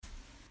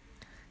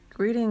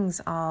Greetings,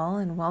 all,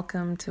 and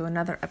welcome to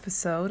another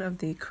episode of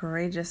the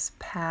Courageous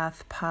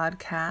Path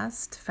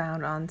podcast,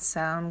 found on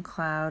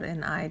SoundCloud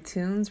and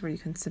iTunes, where you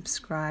can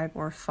subscribe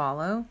or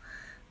follow.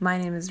 My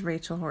name is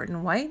Rachel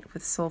Horton White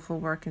with Soulful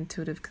Work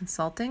Intuitive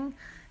Consulting,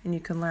 and you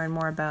can learn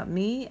more about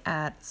me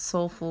at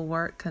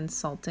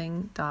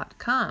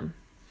soulfulworkconsulting.com.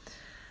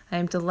 I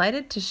am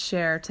delighted to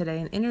share today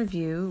an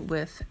interview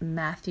with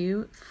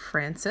Matthew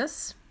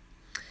Francis.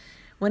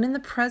 When in the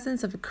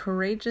presence of a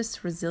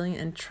courageous,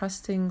 resilient, and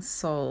trusting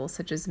soul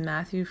such as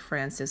Matthew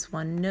Francis,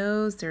 one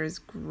knows there is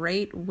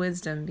great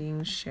wisdom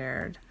being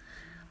shared.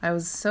 I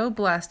was so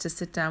blessed to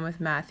sit down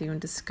with Matthew and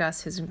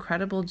discuss his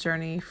incredible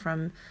journey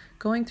from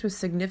going through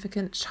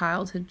significant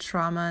childhood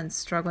trauma and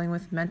struggling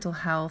with mental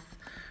health,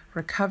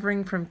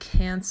 recovering from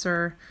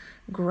cancer,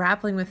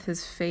 grappling with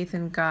his faith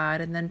in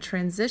God, and then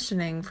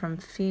transitioning from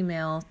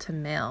female to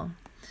male.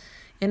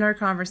 In our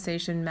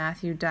conversation,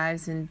 Matthew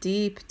dives in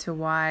deep to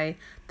why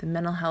the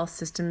mental health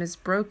system is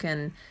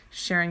broken,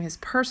 sharing his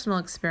personal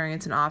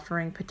experience and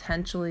offering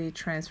potentially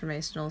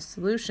transformational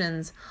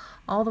solutions,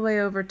 all the way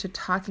over to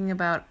talking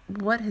about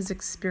what his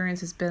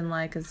experience has been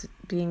like as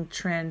being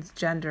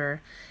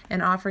transgender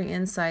and offering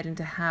insight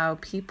into how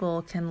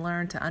people can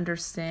learn to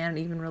understand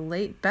and even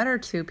relate better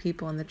to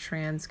people in the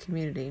trans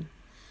community.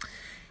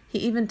 He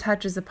even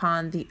touches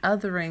upon the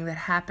othering that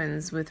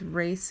happens with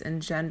race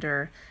and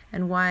gender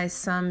and why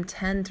some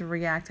tend to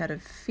react out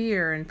of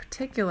fear, in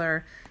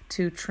particular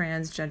to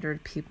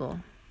transgendered people.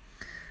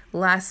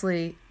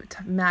 Lastly,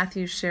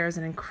 Matthew shares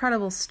an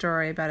incredible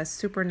story about a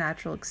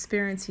supernatural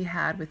experience he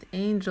had with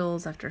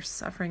angels after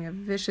suffering a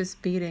vicious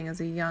beating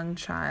as a young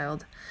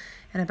child,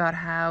 and about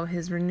how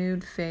his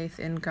renewed faith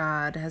in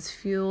God has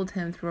fueled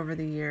him through over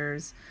the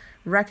years,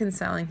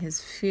 reconciling his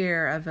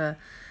fear of a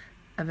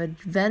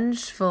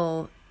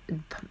vengeful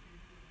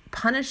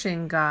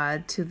punishing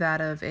God to that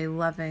of a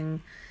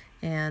loving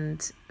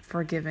and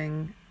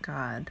forgiving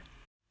God.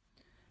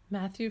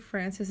 Matthew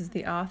Francis is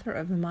the author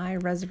of My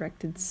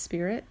Resurrected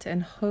Spirit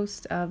and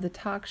host of the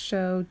talk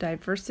show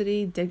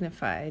Diversity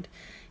Dignified.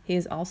 He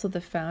is also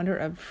the founder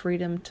of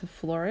Freedom to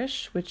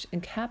Flourish, which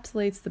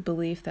encapsulates the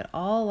belief that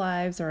all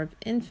lives are of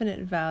infinite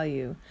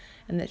value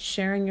and that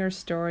sharing your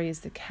story is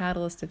the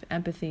catalyst of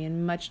empathy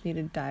and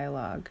much-needed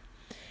dialogue.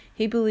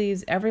 He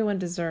believes everyone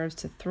deserves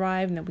to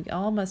thrive and that we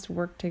all must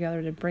work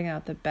together to bring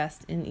out the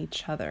best in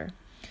each other.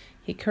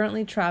 He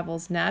currently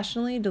travels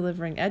nationally,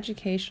 delivering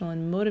educational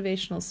and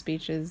motivational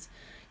speeches,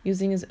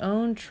 using his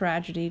own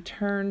tragedy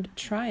turned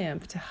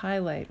triumph to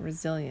highlight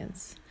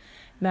resilience.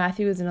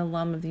 Matthew is an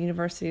alum of the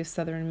University of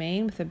Southern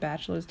Maine with a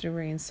bachelor's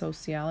degree in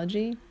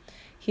sociology.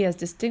 He has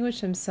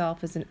distinguished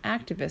himself as an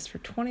activist for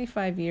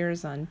 25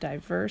 years on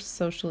diverse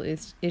social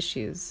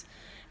issues.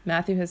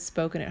 Matthew has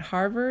spoken at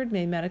Harvard,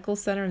 Maine Medical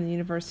Center, and the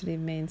University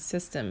of Maine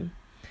System.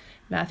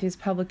 Matthew's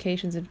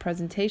publications and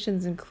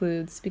presentations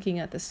include speaking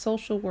at the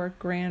Social Work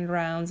Grand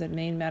Rounds at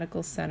Maine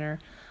Medical Center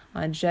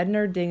on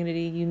Gender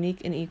Dignity,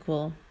 Unique and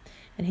Equal,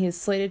 and he is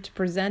slated to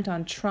present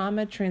on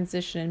trauma,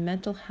 transition, and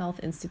mental health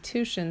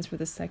institutions for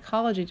the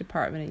psychology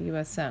department at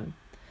USM.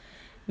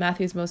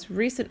 Matthew's most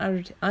recent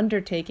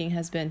undertaking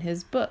has been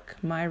his book,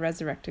 My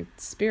Resurrected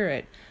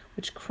Spirit,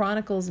 which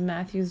chronicles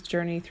Matthew's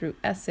journey through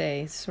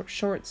essays,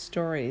 short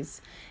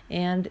stories,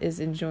 and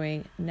is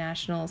enjoying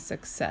national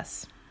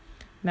success.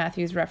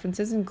 Matthew's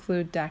references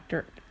include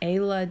Dr.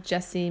 Ayla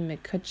Jessie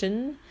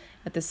McCutcheon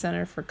at the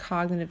Center for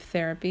Cognitive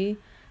Therapy,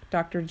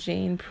 Dr.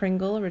 Jane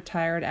Pringle,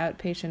 retired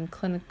outpatient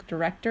clinic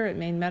director at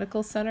Maine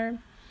Medical Center,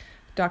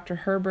 Dr.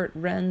 Herbert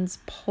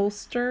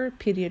Renz-Polster,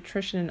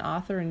 pediatrician and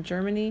author in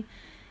Germany,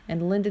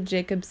 and Linda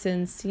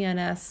Jacobson,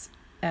 CNS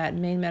at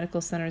Maine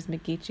Medical Center's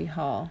McGeechee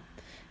Hall.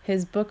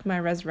 His book, My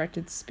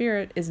Resurrected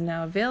Spirit, is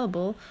now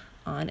available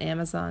on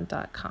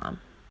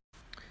Amazon.com.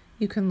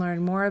 You can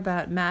learn more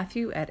about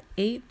Matthew at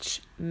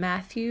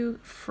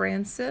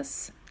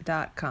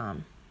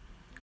hmatthewfrancis.com.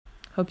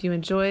 Hope you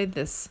enjoyed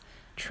this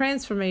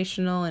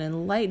transformational and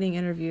enlightening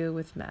interview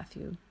with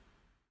Matthew.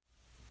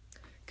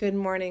 Good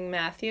morning,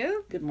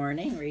 Matthew. Good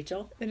morning,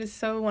 Rachel. It is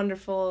so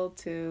wonderful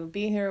to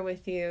be here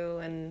with you,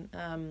 and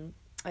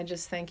I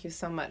just thank you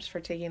so much for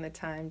taking the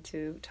time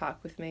to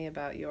talk with me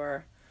about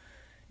your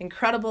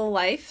incredible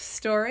life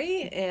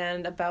story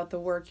and about the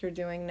work you're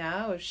doing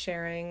now of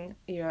sharing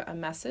a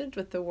message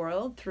with the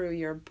world through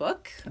your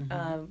book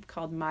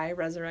called My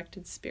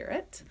Resurrected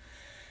Spirit.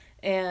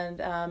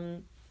 And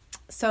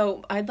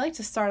so I'd like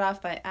to start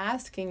off by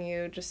asking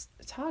you just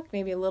talk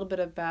maybe a little bit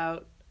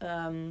about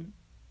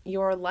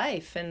your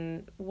life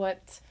and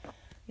what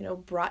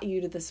brought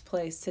you to this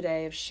place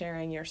today of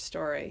sharing your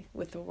story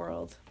with the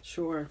world.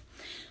 Sure.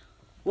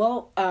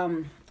 Well,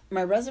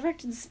 My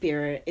Resurrected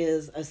Spirit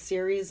is a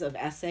series of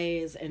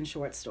essays and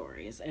short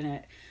stories, and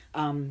it,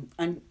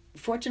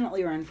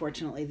 unfortunately or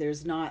unfortunately,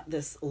 there's not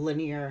this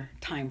linear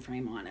time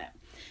frame on it.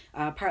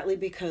 Partly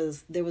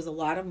because there was a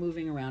lot of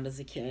moving around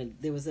as a kid.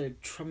 There was a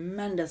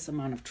tremendous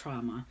amount of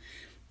trauma.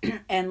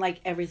 And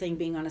like everything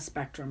being on a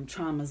spectrum,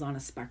 trauma is on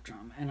a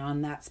spectrum. And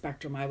on that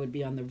spectrum, I would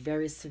be on the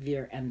very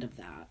severe end of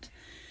that.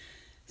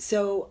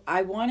 So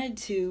I wanted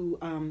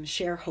to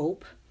share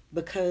hope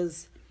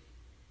because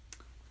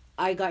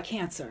I got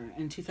cancer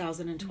in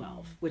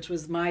 2012, which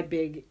was my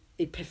big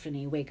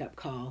epiphany wake-up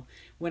call.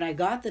 When I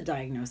got the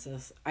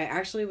diagnosis, I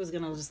actually was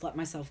going to just let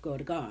myself go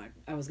to God.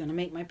 I was going to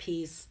make my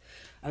peace.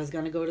 I was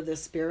going to go to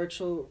this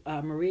spiritual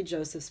Marie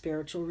Joseph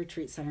Spiritual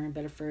Retreat Center in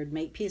Bedford,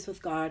 make peace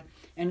with God,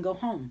 and go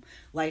home.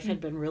 Life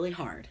had been really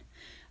hard.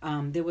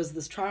 There was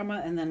this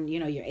trauma, and then,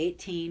 you're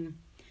 18.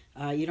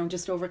 You don't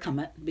just overcome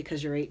it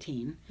because you're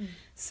 18.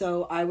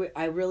 So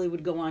I really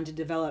would go on to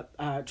develop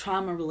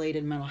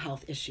trauma-related mental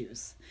health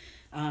issues.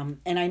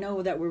 And I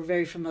know that we're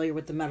very familiar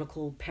with the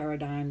medical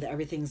paradigm that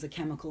everything's a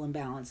chemical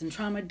imbalance, and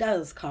trauma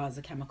does cause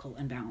a chemical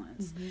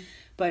imbalance.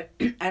 But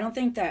I don't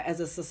think that as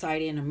a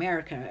society in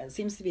America, it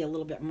seems to be a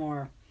little bit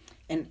more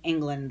in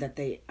England that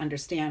they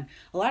understand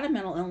a lot of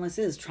mental illness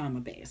is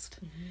trauma-based.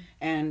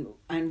 And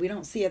we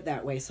don't see it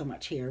that way so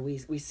much here.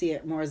 We see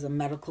it more as a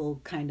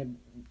medical kind of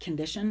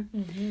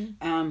condition.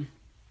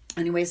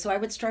 Anyway, so I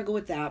would struggle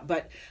with that,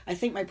 but I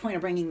think my point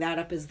of bringing that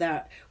up is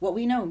that what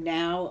we know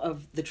now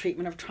of the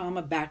treatment of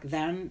trauma back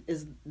then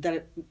is that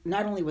it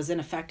not only was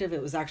ineffective,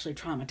 it was actually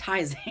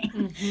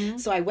traumatizing.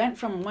 So I went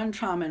from one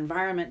trauma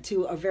environment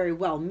to a very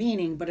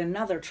well-meaning but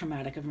another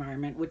traumatic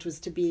environment, which was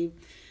to be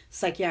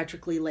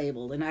psychiatrically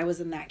labeled, and I was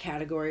in that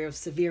category of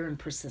severe and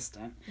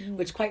persistent,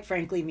 which quite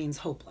frankly means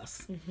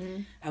hopeless.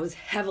 I was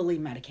heavily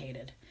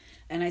medicated,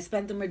 and I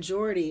spent the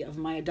majority of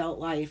my adult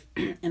life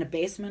in a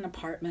basement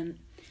apartment,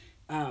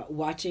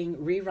 watching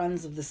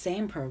reruns of the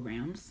same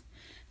programs,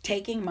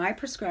 taking my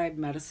prescribed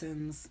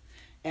medicines,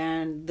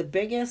 and the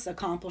biggest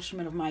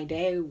accomplishment of my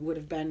day would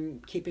have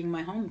been keeping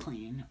my home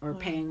clean or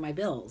paying my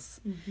bills.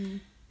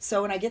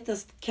 So when I get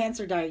this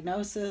cancer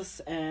diagnosis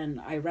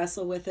and I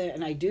wrestle with it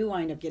and I do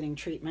wind up getting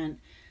treatment,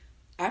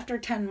 after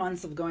 10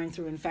 months of going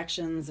through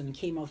infections and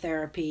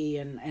chemotherapy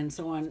and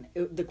so on,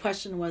 the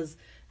question was,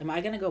 am I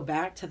going to go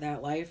back to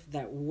that life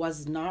that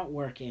was not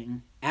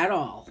working at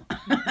all?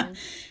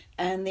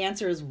 And the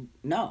answer is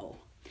no.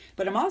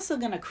 But I'm also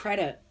going to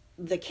credit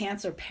the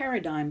cancer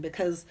paradigm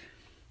because,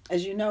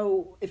 as you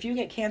know, if you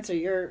get cancer,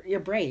 you're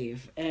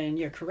brave and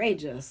you're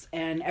courageous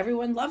and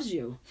everyone loves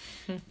you.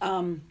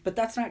 But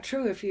that's not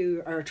true if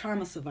you are a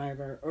trauma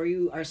survivor or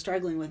you are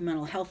struggling with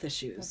mental health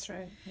issues. That's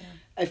right, yeah.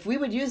 If we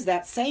would use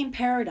that same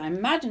paradigm,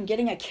 imagine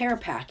getting a care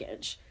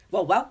package.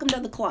 Well, welcome to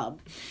the club.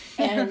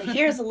 And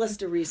here's a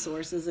list of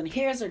resources and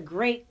here's a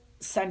great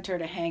center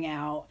to hang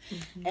out,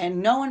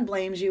 and no one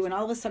blames you, and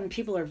all of a sudden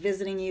people are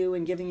visiting you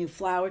and giving you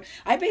flowers.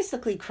 I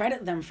basically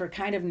credit them for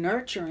kind of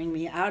nurturing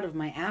me out of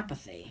my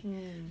apathy.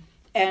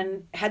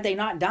 And had they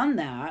not done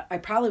that, I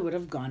probably would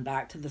have gone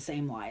back to the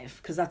same life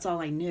because that's all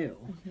I knew.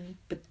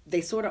 But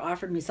they sort of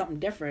offered me something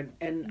different,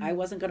 and I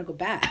wasn't going to go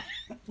back.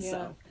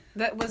 So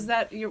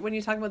When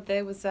you talk about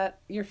was that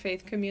your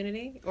faith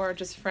community or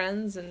just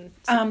friends and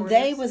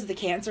they was the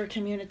cancer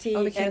community,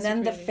 the cancer and then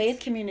community. The faith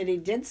community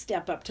did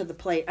step up to the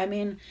plate. I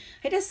mean,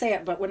 I just say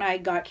it, but when I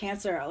got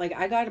cancer, like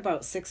I got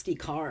about 60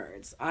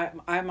 cards.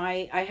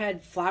 I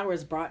had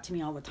flowers brought to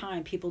me all the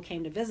time. People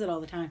came to visit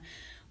all the time.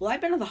 Well,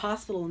 I've been to the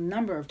hospital a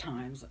number of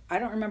times. I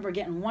don't remember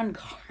getting one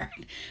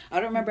card. I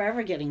don't remember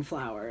ever getting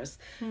flowers.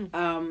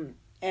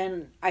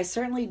 And I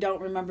certainly don't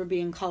remember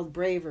being called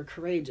brave or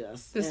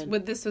courageous. This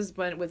was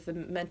with the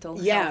mental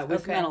health. Yeah,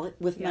 with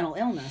mental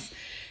illness.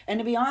 And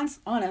to be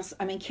honest,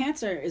 I mean,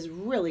 cancer is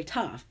really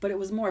tough, but it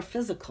was more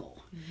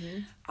physical.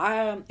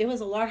 It was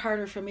a lot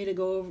harder for me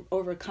to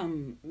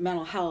overcome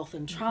mental health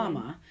and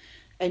trauma.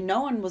 And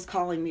no one was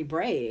calling me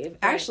brave. Right.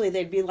 Actually,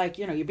 they'd be like,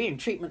 you're being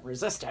treatment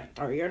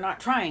resistant or you're not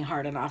trying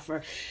hard enough.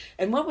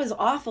 And what was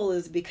awful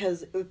is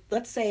because,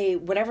 let's say,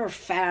 whatever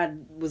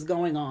fad was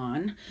going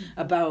on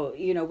about,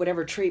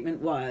 whatever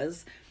treatment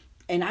was,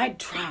 and I'd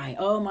try.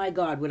 Oh, my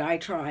God, would I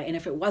try? And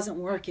if it wasn't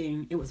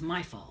working, it was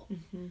my fault.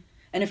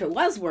 And if it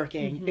was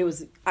working,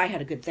 I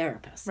had a good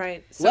therapist.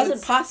 Right. So it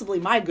wasn't possibly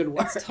my good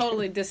work. It's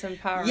totally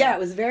disempowering. Yeah, it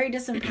was very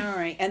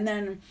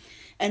disempowering.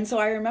 And so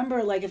I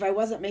remember, like, if I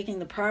wasn't making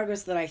the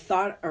progress that I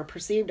thought or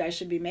perceived I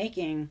should be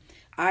making,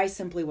 I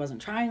simply wasn't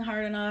trying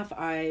hard enough.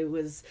 I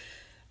was,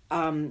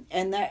 and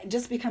that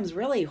just becomes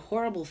really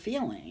horrible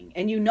feeling.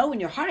 And in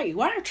your heart,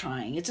 you are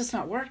trying. It's just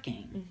not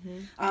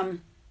working.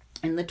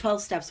 In the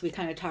 12 steps, we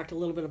kind of talked a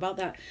little bit about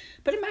that.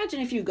 But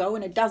imagine if you go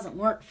and it doesn't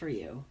work for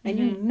you. And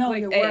you know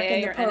like you're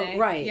working the program.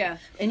 Right. Yeah.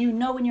 And you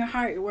know in your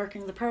heart you're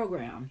working the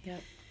program.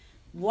 Yep.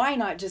 Why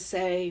not just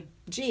say,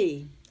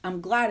 gee, I'm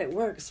glad it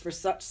works for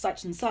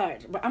such and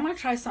such, but I'm going to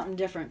try something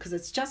different because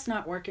it's just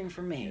not working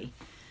for me.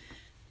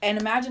 And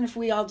imagine if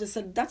we all just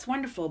said, that's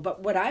wonderful,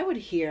 but what I would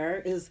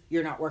hear is,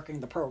 you're not working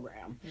the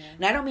program.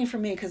 And I don't mean for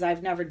me because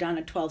I've never done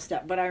a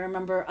 12-step, but I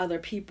remember other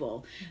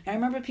people. And I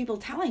remember people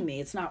telling me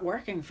it's not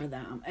working for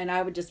them. And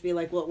I would just be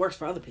like, well, it works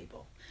for other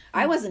people.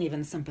 I wasn't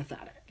even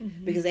sympathetic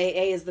because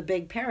AA is the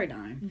big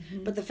paradigm.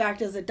 But the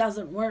fact is it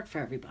doesn't work for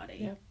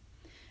everybody.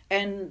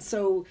 And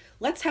so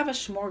let's have a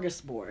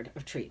smorgasbord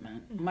of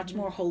treatment, much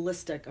more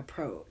holistic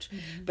approach.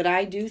 But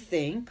I do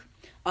think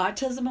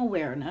autism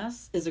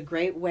awareness is a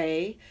great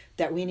way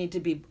that we need to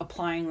be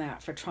applying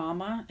that for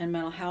trauma and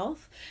mental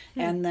health.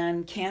 And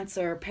then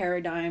cancer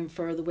paradigm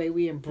for the way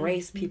we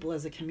embrace people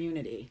as a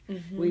community.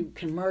 We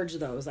can merge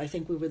those. I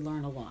think we would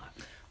learn a lot.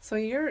 So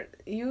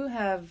you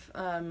have,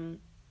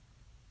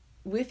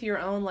 with your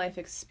own life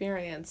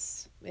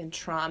experience in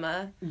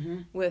trauma,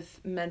 with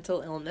mental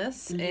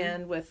illness,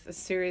 and with a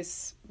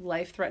serious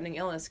life-threatening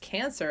illness,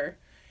 cancer,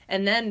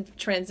 and then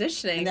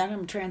transitioning. And then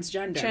I'm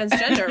transgender.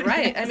 Transgender,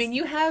 right. I mean,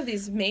 you have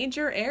these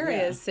major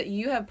areas that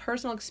you have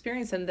personal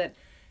experience in that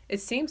it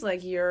seems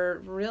like you're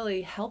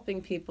really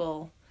helping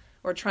people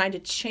or trying to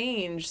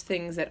change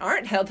things that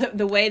aren't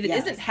the way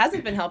that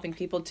hasn't been helping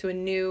people to a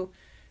new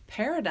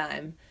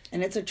paradigm.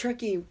 And it's a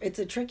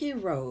tricky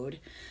road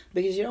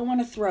because you don't want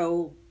to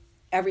throw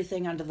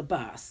everything under the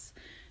bus.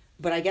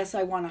 But I guess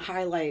I want to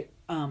highlight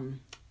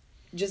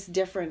just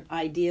different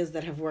ideas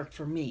that have worked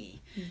for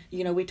me.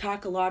 You know, we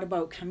talk a lot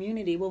about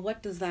community. Well,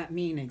 what does that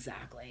mean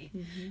exactly?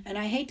 And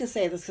I hate to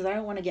say this because I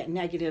don't want to get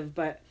negative,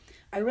 but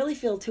I really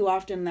feel too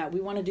often that we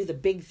want to do the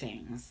big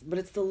things, but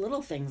it's the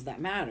little things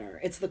that matter.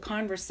 It's the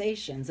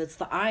conversations. It's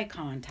the eye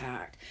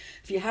contact.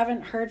 If you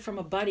haven't heard from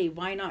a buddy,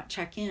 why not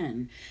check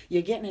in?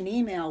 You're getting an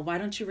email. Why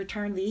don't you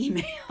return the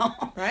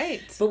email?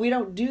 Right. But we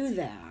don't do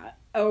that.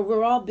 Or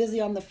we're all busy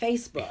on the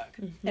Facebook.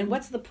 And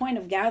what's the point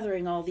of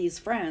gathering all these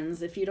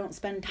friends if you don't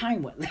spend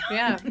time with them?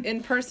 Yeah,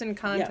 in-person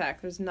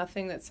contact. There's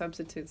nothing that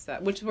substitutes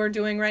that, which we're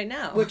doing right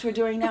now.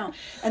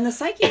 And the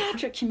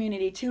psychiatric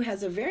community, too,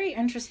 has a very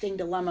interesting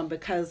dilemma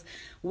because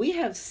we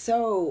have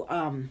so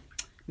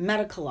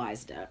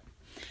medicalized it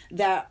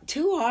that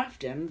too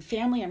often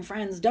family and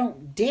friends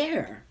don't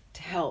dare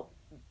to help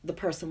the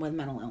person with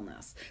mental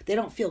illness. They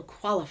don't feel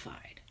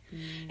qualified.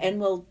 And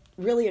will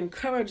really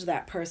encourage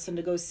that person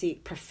to go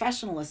seek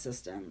professional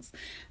assistance.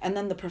 And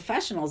then the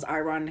professionals,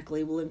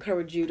 ironically, will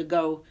encourage you to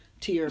go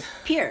to your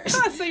peers.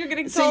 So you're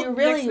getting so told you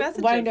really mixed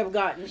messages. wind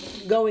up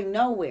going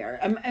nowhere.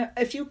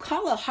 If you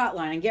call a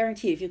hotline, I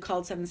guarantee if you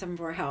called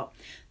 774-HELP,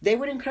 they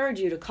would encourage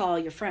you to call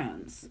your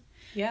friends.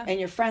 Yeah. And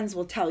your friends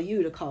will tell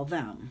you to call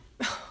them.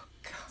 Oh,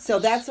 gosh. So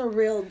that's a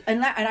real...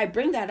 And I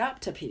bring that up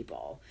to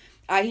people.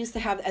 I used to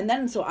have... And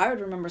then so I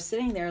would remember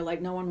sitting there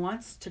like no one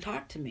wants to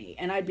talk to me.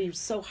 And I'd be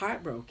so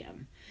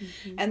heartbroken.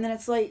 And then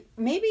it's like,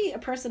 maybe a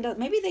person does...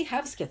 Maybe they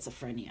have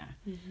schizophrenia.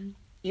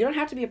 You don't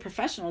have to be a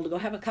professional to go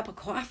have a cup of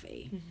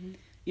coffee.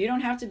 You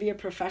don't have to be a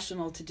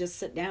professional to just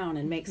sit down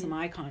and make some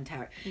eye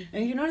contact.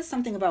 And you notice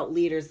something about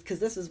leaders, because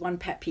this is one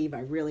pet peeve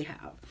I really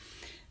have.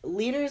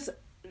 Leaders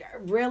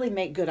rarely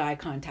make good eye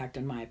contact,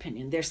 in my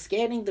opinion. They're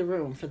scanning the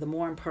room for the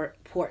more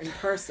important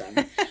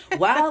person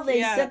while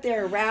they sit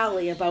there and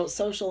rally about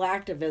social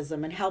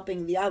activism and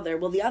helping the other.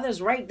 Well, the other's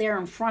right there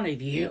in front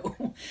of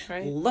you.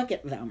 Right. Look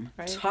at them.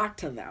 Right. Talk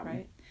to them.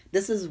 Right.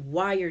 This is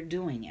why you're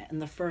doing it in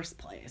the first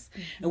place.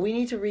 And we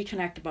need to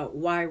reconnect about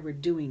why we're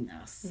doing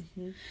this.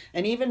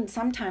 And even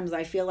sometimes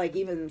I feel like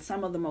even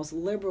some of the most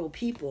liberal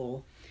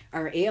people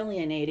are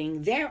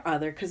alienating their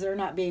other because they're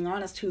not being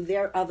honest who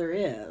their other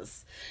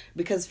is.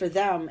 Because for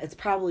them, it's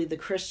probably the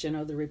Christian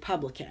or the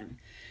Republican.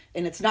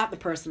 And it's not the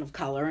person of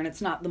color and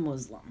it's not the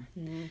Muslim.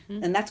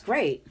 And that's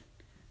great.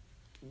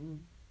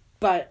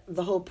 But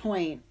the whole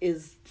point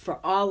is for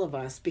all of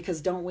us,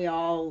 because don't we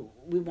all,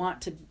 we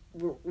want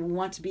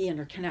to be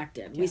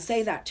interconnected. We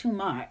say that too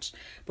much,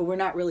 but we're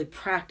not really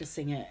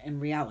practicing it in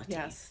reality.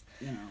 Yes.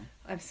 You know.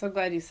 I'm so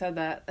glad you said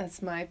that.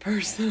 That's my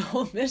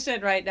personal mission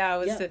right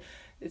now is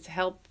to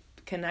help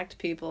connect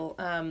people.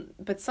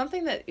 But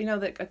something that,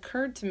 that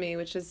occurred to me,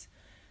 which is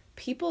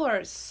people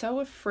are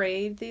so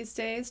afraid these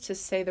days to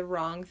say the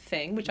wrong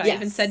thing, which I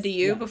even said to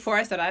you before.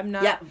 I said, I'm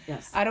not,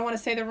 I don't want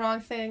to say the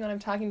wrong thing when I'm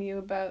talking to you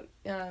about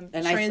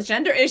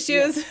transgender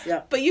issues,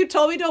 but you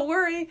told me don't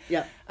worry.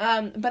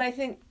 But I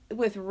think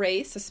with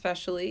race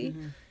especially,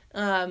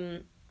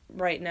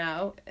 right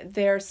now,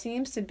 there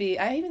seems to be,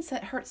 I even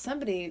heard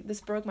somebody, this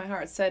broke my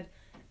heart, said,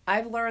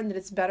 I've learned that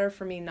it's better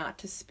for me not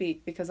to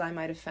speak because I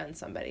might offend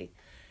somebody.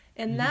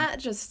 And that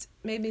just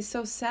made me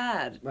so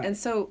sad. Right. And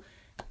so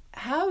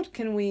how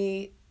can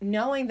we,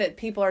 knowing that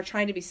people are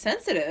trying to be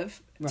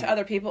sensitive to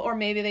other people, or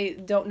maybe they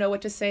don't know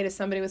what to say to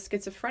somebody with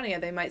schizophrenia,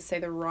 they might say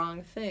the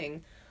wrong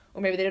thing.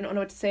 Or maybe they don't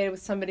know what to say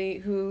with somebody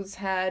who's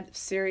had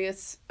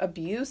serious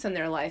abuse in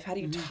their life. How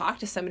do you talk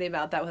to somebody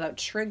about that without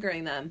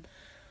triggering them?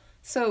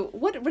 So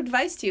what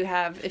advice do you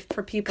have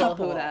for people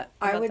who that?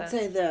 I would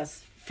say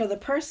this. For the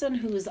person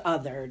who's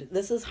othered,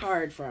 this is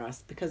hard for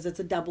us because it's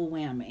a double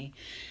whammy.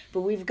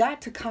 But we've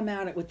got to come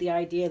at it with the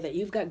idea that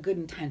you've got good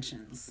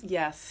intentions.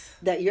 Yes.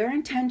 That your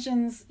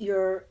intentions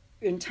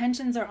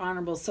are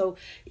honorable. So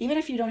even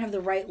if you don't have the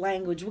right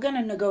language, we're going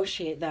to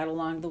negotiate that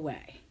along the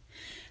way.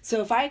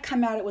 So if I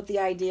come at it with the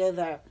idea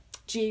that,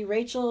 gee,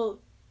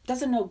 Rachel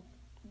doesn't know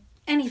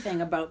anything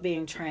about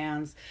being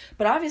trans,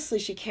 but obviously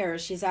she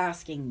cares, she's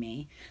asking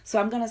me. So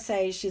I'm going to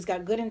say she's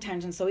got good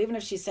intentions. So even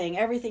if she's saying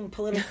everything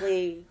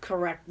politically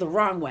correct the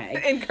wrong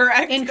way.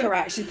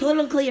 Incorrect. She's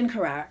politically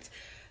incorrect.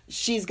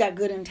 she's got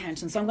good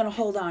intentions, so I'm going to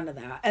hold on to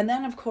that. And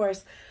then, of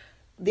course,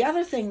 the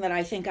other thing that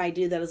I think I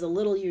do that is a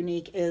little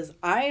unique is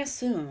I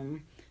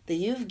assume that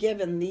you've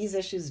given these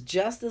issues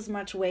just as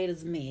much weight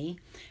as me.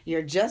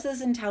 You're just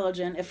as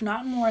intelligent, if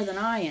not more than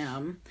I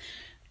am.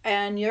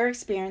 And your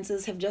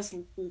experiences have just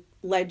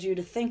led you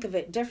to think of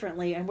it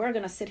differently. And we're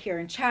going to sit here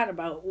and chat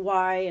about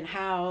why and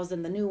hows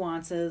and the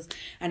nuances.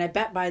 And I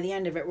bet by the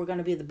end of it, we're going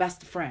to be the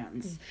best of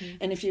friends. Mm-hmm.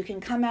 And if you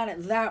can come at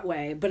it that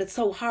way, but it's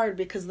so hard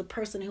because the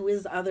person who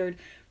is othered,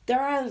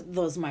 there are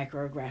those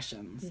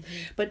microaggressions.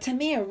 Mm-hmm. But to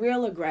me, a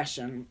real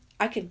aggression,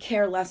 I could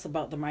care less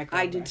about the microaggression.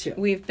 I do too.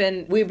 We've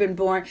been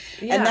born.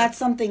 Yeah. And that's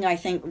something I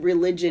think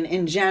religion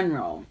in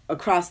general,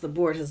 across the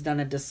board, has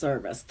done a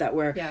disservice. That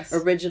we're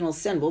original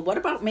sin. Well, what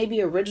about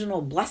maybe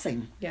original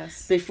blessing?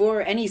 Yes.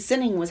 Before any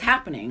sinning was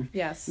happening.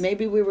 Yes.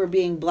 Maybe we were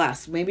being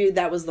blessed. Maybe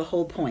that was the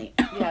whole point.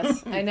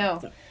 Yes, I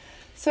know.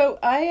 So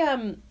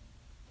I,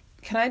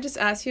 can I just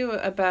ask you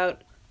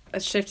about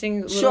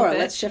shifting a little bit? Sure,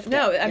 let's shift it.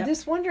 No, I'm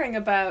just wondering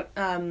about...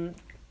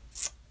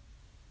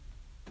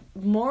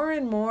 more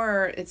and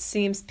more, it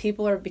seems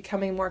people are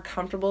becoming more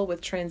comfortable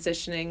with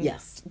transitioning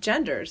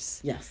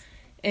genders. Yes.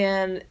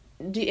 And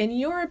in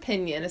your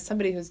opinion, as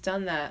somebody who's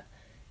done that,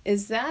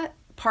 is that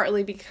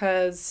partly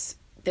because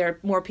there are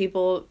more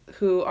people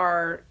who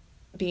are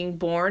being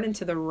born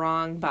into the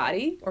wrong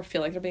body or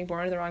feel like they're being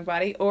born into the wrong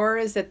body? Or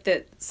is it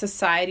that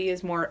society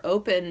is more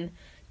open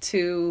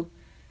to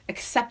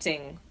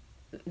accepting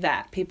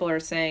that? People are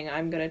saying,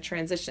 I'm going to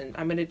transition,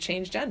 I'm going to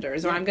change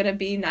genders, or I'm going to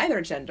be neither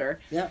gender.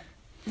 Yep.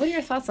 What are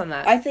your thoughts on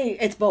that? I think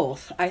it's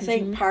both. I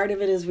think part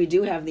of it is we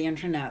do have the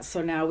internet,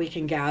 so now we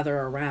can gather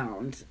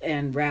around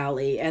and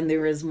rally, and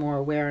there is more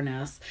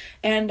awareness.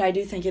 And I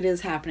do think it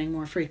is happening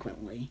more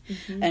frequently.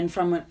 Mm-hmm. And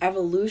from an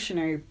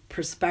evolutionary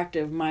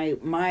perspective,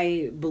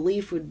 my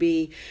belief would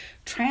be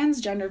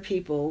transgender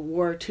people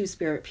were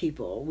two-spirit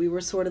people. We were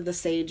sort of the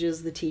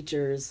sages, the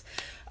teachers.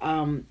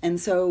 And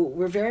so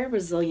we're very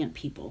resilient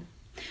people.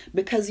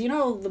 Because,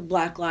 the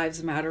Black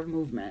Lives Matter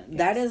movement, yes.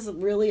 That is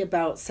really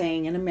about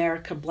saying in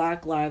America,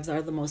 Black lives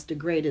are the most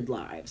degraded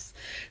lives.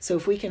 So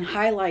if we can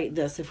highlight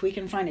this, if we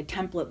can find a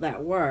template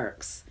that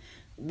works,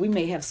 we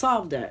may have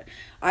solved it.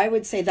 I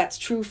would say that's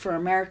true for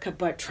America,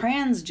 but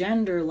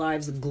transgender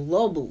lives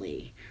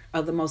globally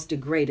are the most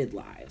degraded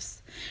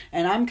lives.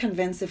 And I'm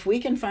convinced if we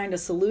can find a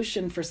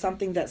solution for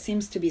something that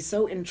seems to be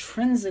so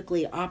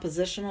intrinsically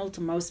oppositional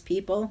to most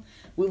people,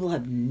 we will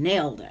have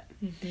nailed it.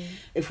 Mm-hmm.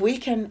 If we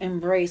can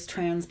embrace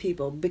trans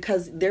people,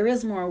 because there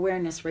is more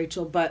awareness,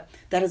 Rachel, but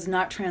that is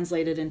not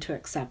translated into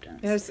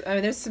acceptance.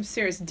 There's some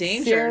serious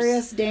dangers.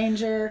 Serious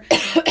danger.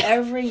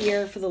 Every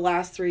year for the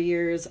last 3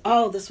 years,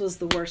 this was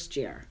the worst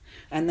year.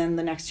 And then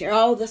the next year,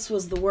 this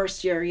was the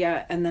worst year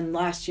yet. And then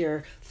last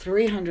year,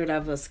 300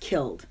 of us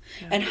killed.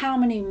 Yeah. And how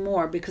many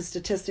more? Because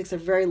statistics are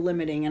very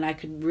limiting, and I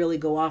could really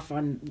go off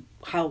on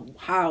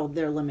how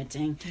they're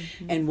limiting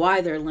and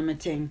why they're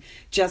limiting.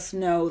 Just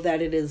know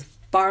that it is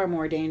far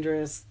more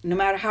dangerous. No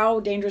matter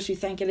how dangerous you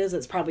think it is,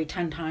 it's probably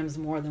 10 times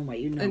more than what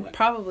you know. And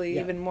probably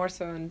even more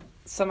so in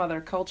some other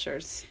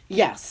cultures.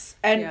 Yes.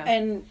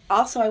 And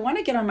also, I want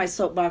to get on my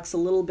soapbox a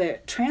little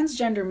bit.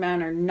 Transgender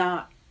men are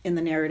not in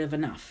the narrative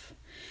enough.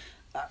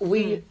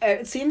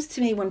 It seems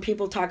to me when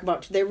people talk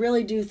about, they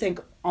really do think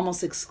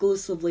almost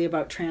exclusively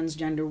about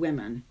transgender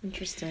women.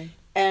 Interesting.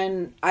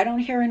 And I don't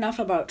hear enough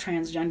about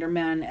transgender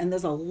men, and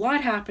there's a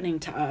lot happening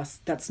to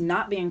us that's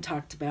not being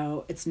talked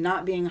about. It's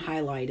not being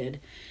highlighted.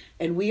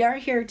 And we are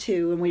here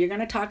too, and when you're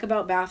going to talk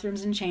about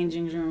bathrooms and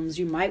changing rooms,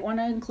 you might want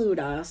to include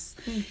us.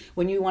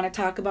 When you want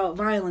to talk about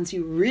violence,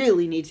 you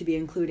really need to be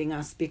including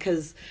us,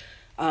 because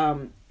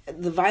the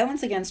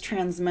violence against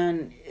trans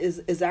men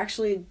is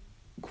actually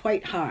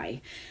quite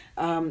high.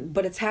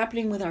 But it's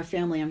happening with our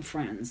family and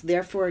friends.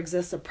 Therefore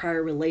exists a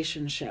prior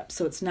relationship.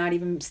 So it's not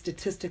even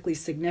statistically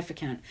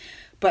significant.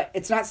 But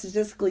it's not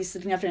statistically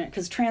significant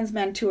because trans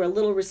men too are a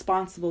little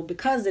responsible,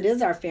 because it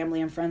is our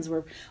family and friends.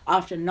 We're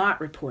often not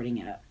reporting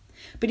it.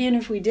 But even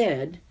if we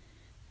did,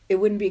 it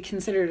wouldn't be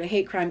considered a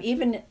hate crime.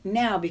 Even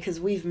now, because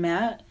we've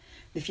met,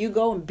 if you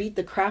go and beat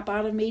the crap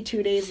out of me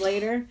 2 days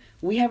later,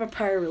 we have a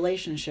prior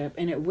relationship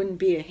and it wouldn't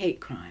be a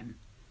hate crime.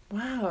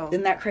 Wow.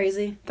 Isn't that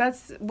crazy?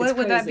 What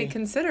would that be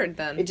considered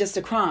then? It's just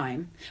a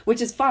crime, which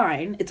is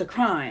fine. It's a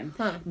crime.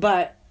 Huh.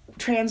 But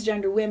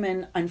transgender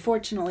women,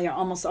 unfortunately, are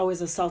almost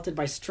always assaulted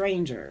by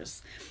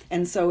strangers.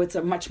 And so it's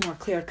a much more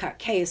clear-cut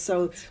case.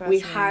 So we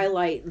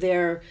highlight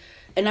their...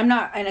 And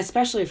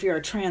especially if you're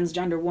a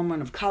transgender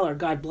woman of color,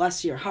 God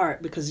bless your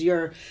heart, because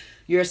your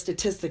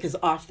statistic is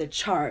off the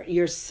chart.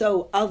 You're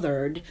so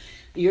othered.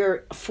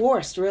 You're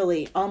forced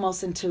really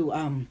almost into...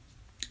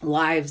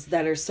 lives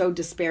that are so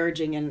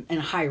disparaging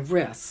and high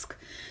risk.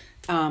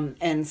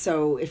 And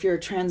so if you're a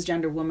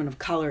transgender woman of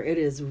color, it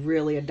is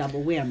really a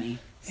double whammy.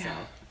 So.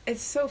 Yeah.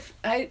 It's so...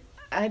 I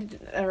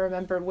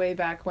remember way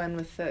back when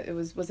with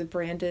was it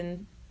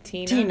Brandon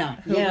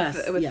Tina?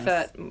 Yes. With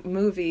that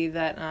movie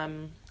that...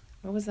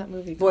 what was that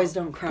movie called? Boys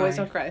Don't Cry. Boys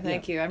Don't Cry.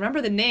 Thank you. I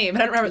remember the name. I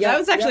don't remember. That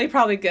was actually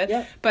probably good.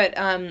 Yep. But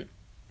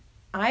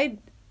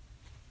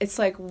it's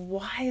like,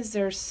 why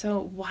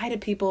do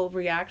people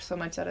react so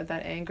much out of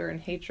that anger and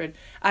hatred?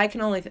 I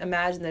can only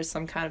imagine there's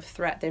some kind of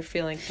threat. They're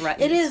feeling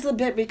threatened. It is a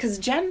bit, because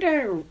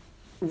gender,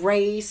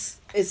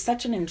 race is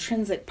such an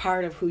intrinsic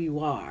part of who you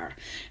are.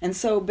 And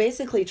so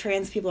basically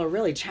trans people are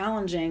really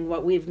challenging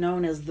what we've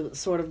known as the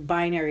sort of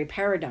binary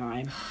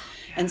paradigm.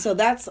 And so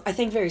that's, I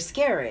think, very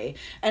scary.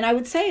 And I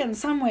would say in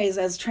some ways,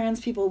 as trans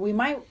people, we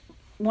might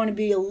want to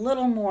be a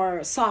little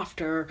more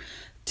softer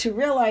to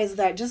realize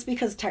that just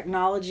because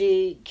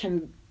technology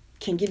can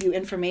give you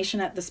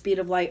information at the speed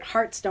of light,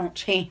 hearts don't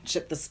change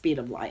at the speed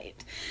of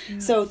light. Yeah.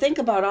 So think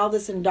about all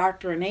this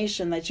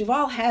indoctrination that you've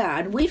all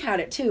had. We've had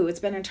it too. It's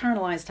been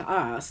internalized to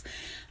us.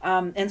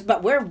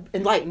 But we're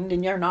enlightened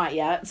and you're not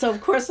yet. So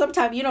of course,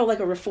 sometimes, like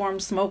a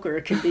reformed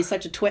smoker can be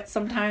such a twit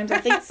sometimes. I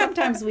think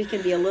sometimes we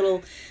can be a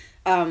little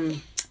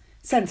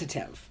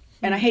sensitive.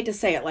 And I hate to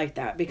say it like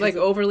that, because like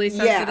overly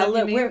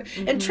sensitive. Yeah,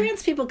 and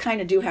trans people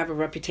kind of do have a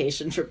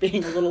reputation for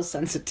being a little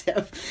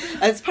sensitive.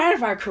 It's part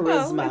of our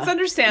charisma. Well, it's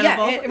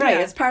understandable. Yeah,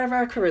 it's part of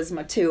our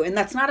charisma too, and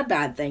that's not a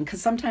bad thing,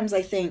 because sometimes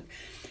I think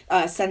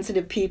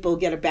sensitive people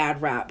get a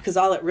bad rap, because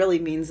all it really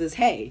means is,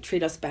 hey,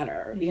 treat us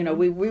better. Mm-hmm.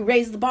 We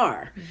raise the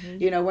bar.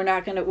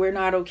 Mm-hmm. We're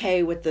not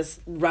okay with this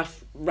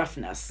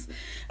roughness.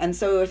 And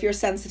so if you're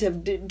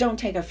sensitive, don't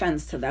take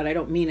offense to that. I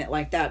don't mean it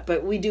like that,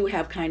 but we do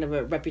have kind of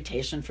a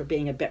reputation for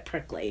being a bit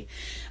prickly.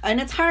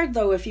 And it's hard,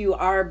 though, if you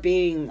are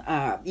being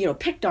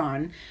picked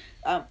on.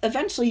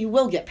 Eventually you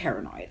will get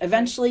paranoid.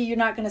 Eventually you're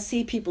not going to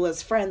see people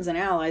as friends and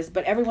allies,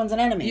 but everyone's an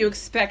enemy. You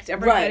expect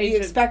everybody. Right, you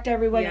expect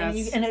everyone,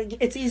 yes. and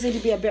it's easy to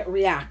be a bit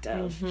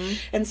reactive. Mm-hmm.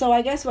 And so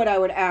I guess what I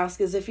would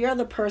ask is, if you're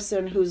the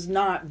person who's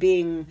not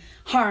being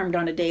harmed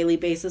on a daily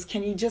basis,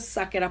 can you just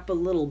suck it up a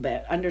little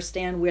bit?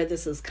 Understand where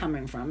this is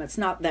coming from. It's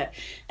not that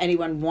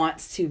anyone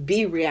wants to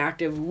be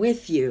reactive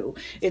with you.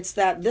 It's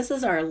that this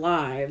is our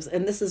lives,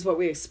 and this is what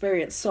we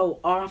experience so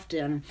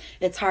often.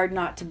 It's hard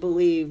not to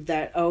believe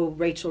that, oh,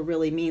 Rachel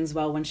really means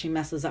well when she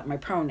messes up my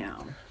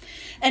pronoun.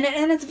 And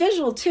it's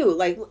visual too.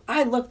 Like,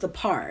 I look the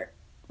part,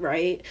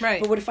 right?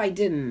 But what if I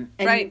didn't?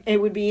 And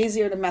it would be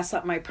easier to mess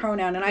up my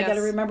pronoun. And I got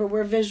to remember,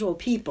 we're visual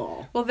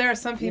people. Well, there are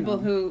some people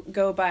who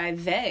go by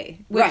they,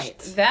 which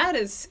that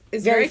is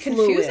very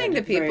confusing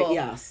to people.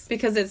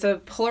 Because it's a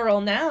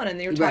plural noun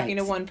and you're talking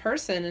to one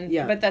person.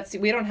 And but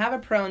we don't have a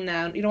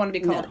pronoun. You don't want to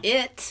be called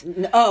it.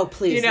 No. Oh,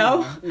 please.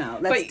 No,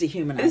 that's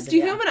dehumanizing. It's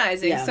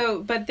dehumanizing. Yeah.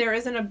 So, but there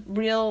isn't a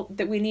real,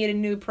 that we need a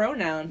new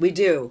pronoun. We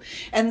do.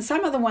 And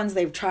some of the ones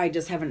they've tried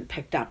just haven't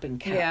picked up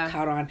and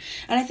caught on.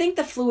 And I think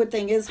the fluid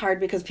thing is hard,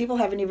 because people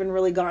haven't even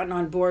really gotten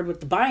on board with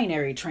the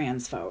binary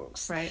trans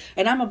folks. Right.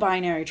 And I'm a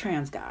binary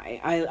trans guy.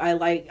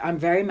 I'm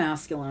very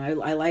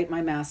masculine. I like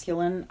my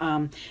masculine.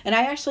 And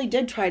I actually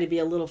did try to be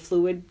a little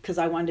fluid, because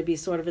I wanted to be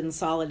sort of in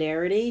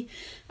solidarity.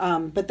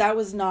 But that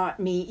was not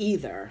me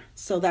either.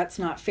 So that's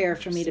not fair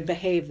for me to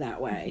behave that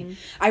way. Mm-hmm.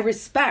 I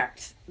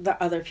respect that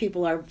other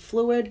people are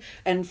fluid,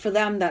 and for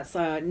them that's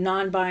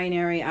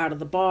non-binary, out of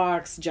the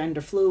box,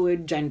 gender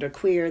fluid, gender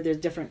queer. There's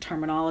different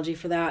terminology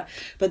for that.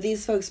 But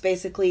these folks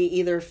basically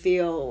either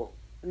feel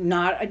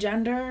not a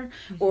gender,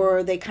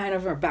 or they kind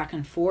of are back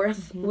and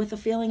forth with a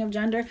feeling of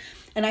gender.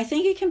 And I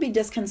think it can be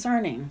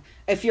disconcerting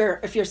if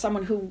you're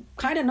someone who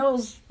kind of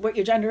knows what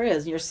your gender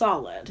is and you're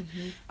solid.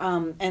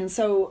 And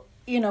so,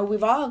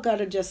 we've all got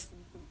to just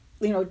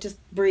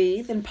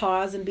breathe and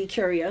pause and be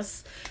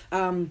curious.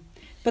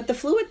 But the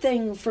fluid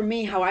thing, for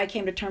me, how I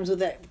came to terms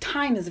with it,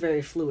 time is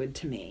very fluid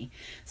to me.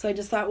 So I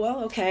just thought,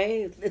 well,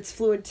 okay, it's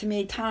fluid to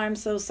me, time,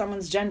 so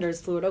someone's gender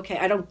is fluid. Okay,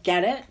 I don't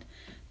get it,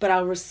 but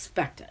I'll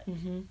respect it.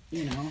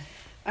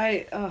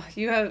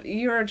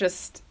 You are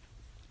just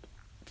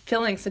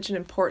filling such an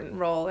important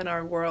role in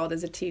our world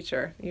as a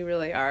teacher. You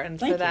really are. And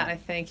for that, I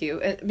thank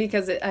you.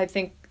 Because I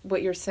think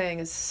what you're saying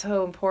is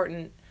so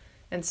important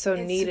and so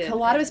needed. A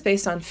lot of it's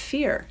based on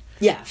fear.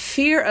 Yeah.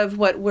 Fear of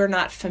what we're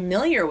not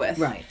familiar with.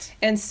 Right.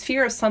 And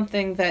fear of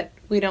something that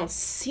we don't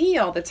see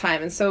all the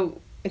time. And so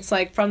it's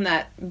like from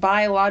that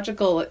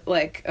biological,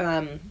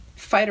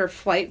 fight or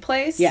flight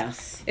place.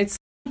 Yes.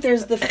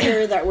 There's the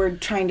fear that we're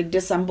trying to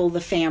disassemble the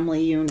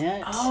family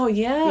unit. Oh,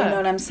 yeah. You know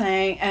what I'm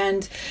saying?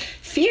 And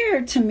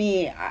fear, to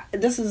me,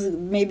 this is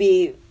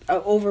maybe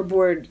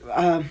overboard.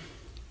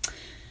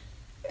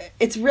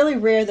 It's really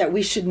rare that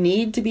we should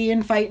need to be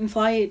in fight and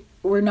flight.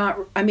 We're not,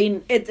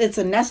 it's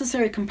a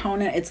necessary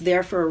component. It's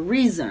there for a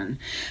reason.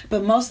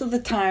 But most of the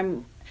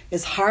time,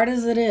 as hard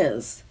as it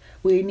is,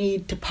 we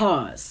need to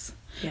pause.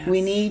 Yes.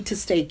 We need to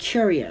stay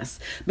curious,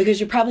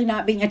 because you're probably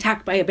not being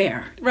attacked by a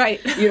bear.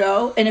 Right.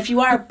 And if you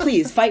are,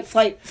 please fight,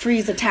 flight,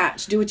 freeze,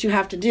 attach. Do what you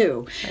have to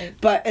do. Right.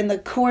 But in the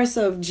course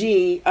of,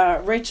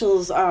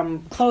 Rachel's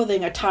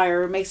clothing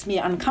attire makes me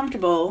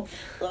uncomfortable.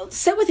 Well,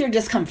 sit with your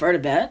discomfort a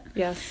bit.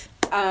 Yes.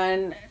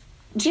 And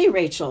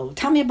Rachel,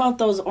 tell me about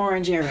those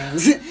orange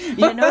earrings.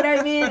 You know what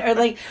I mean?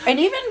 And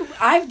even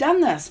I've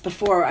done this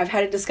before. I've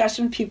had a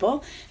discussion with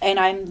people and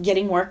I'm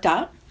getting worked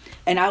up,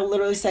 and I'll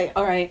literally say,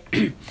 all right,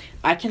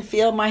 I can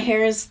feel my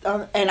hairs,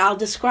 and I'll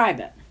describe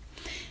it.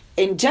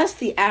 And just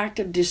the act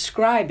of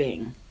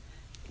describing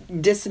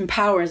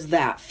disempowers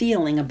that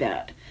feeling a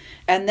bit.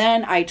 And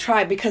then I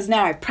try, because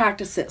now I've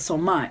practiced it so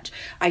much,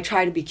 I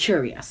try to be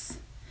curious.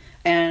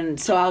 And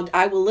so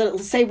I will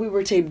say we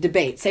were to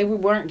debate, say we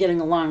weren't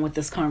getting along with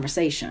this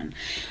conversation.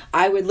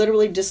 I would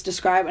literally just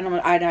describe, and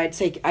I'd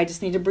say, I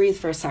just need to breathe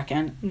for a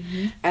second.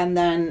 Mm-hmm. And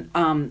then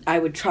I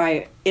would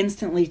try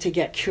instantly to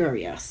get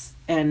curious.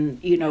 And,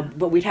 you know,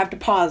 but we'd have to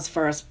pause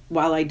first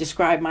while I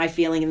describe my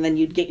feeling, and then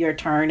you'd get your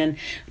turn and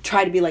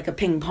try to be like a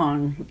ping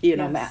pong, you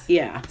know,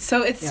 yeah.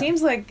 So it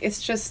seems like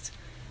it's just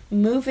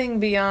moving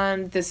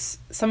beyond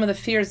some of the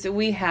fears that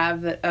we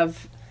have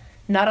of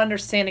not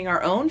understanding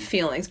our own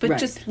feelings, but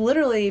just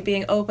literally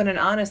being open and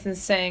honest and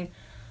saying,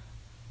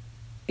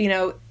 you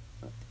know,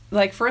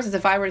 like, for instance,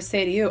 if I were to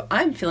say to you,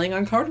 I'm feeling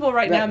uncomfortable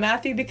right now,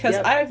 Matthew, because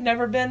I've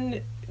never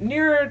been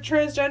near a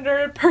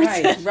transgender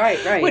person.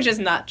 Right. Which is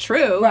not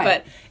true.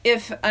 Right. But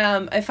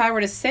if I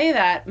were to say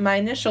that, my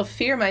initial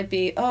fear might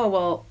be, oh,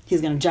 well,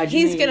 he's going to judge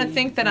me. He's going to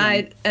think that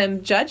I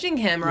am judging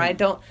him, or I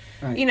don't,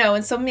 you know,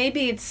 and so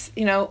maybe it's,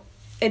 you know,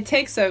 it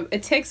takes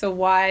a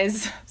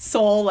wise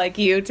soul like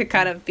you to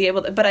kind of be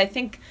able to, but I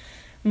think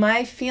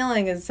my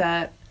feeling is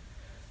that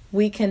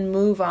we can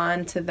move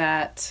on to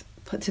that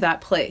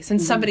place.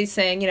 And somebody's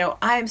saying, you know,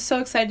 I'm so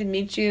excited to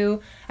meet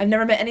you. I've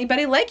never met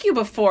anybody like you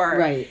before.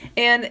 Right.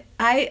 And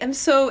it's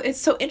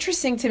so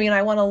interesting to me, and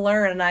I want to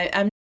learn,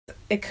 and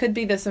it could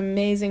be this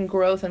amazing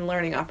growth and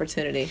learning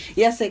opportunity.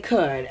 Yes, it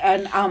could.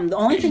 And the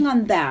only thing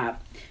on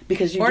that,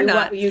 because you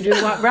want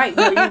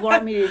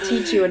me to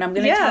teach you, and I'm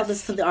going to tell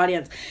this to the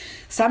audience.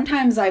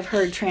 Sometimes I've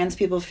heard trans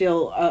people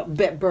feel a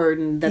bit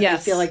burdened, that they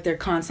feel like they're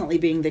constantly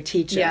being the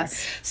teacher.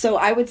 Yes. So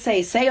I would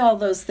say all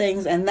those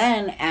things, and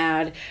then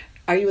add,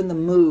 are you in the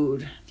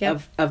mood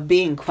of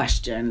being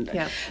questioned?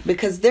 Yeah.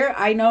 Because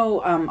I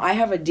know I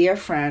have a dear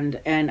friend,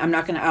 and I'm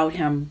not going to out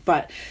him,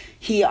 but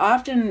he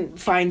often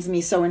finds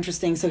me so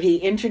interesting. So he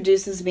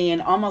introduces me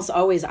and almost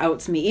always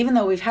outs me, even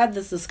though we've had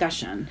this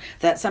discussion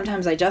that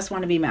sometimes I just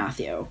want to be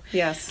Matthew.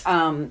 Yes.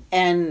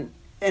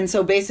 And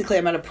so basically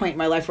I'm at a point in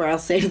my life where I'll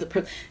say to the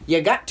person,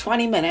 you got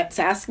 20 minutes,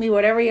 ask me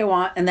whatever you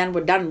want, and then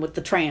we're done with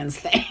the trans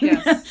thing.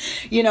 Yes.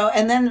 You know,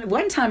 and then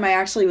one time I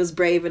actually was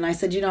brave, and I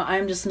said, you know,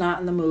 I'm just not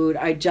in the mood.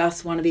 I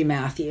just want to be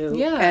Matthew.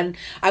 Yeah. And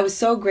I was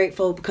so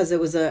grateful, because it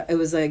was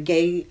a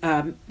gay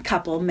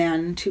couple,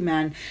 two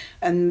men,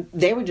 and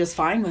they were just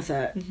fine with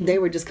it. Mm-hmm. They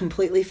were just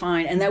completely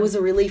fine. And that was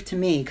a relief to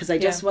me, because I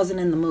just wasn't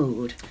in the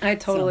mood. I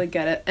totally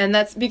get it. And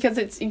that's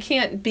because you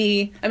can't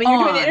be, I mean,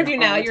 you're doing an interview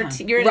now,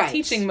 you're in a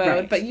teaching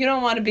mode, but you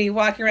don't want to be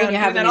walking around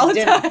doing that all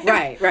the time.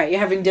 Right. You're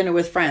having dinner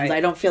with friends. Right. I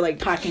don't feel like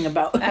talking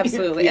about.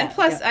 Absolutely. And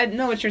plus, I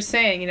know what you're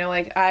saying, you know,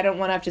 like, I don't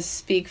want to have to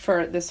speak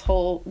for this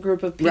whole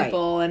group of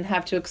people and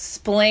have to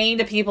explain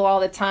to people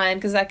all the time,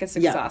 because that gets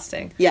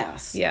exhausting.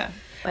 Yes. Yeah.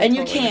 And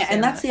you can't,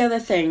 and that's the other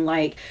thing,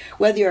 like,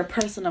 whether you're a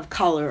person of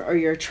color or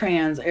you're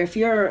trans, or if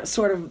you're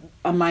sort of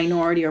a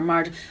minority or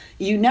margin,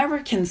 you never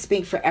can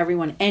speak for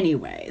everyone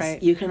anyways.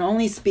 Right. You can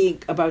only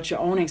speak about your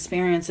own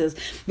experiences,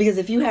 because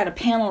if you had a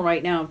panel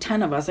right now of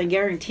 10 of us, I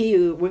guarantee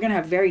you we're going to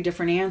have very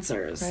different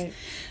answers. Right.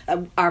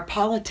 Our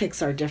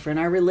politics are different.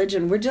 Our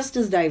religion, we're just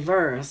as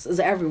diverse as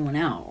everyone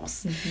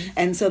else. Mm-hmm.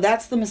 And so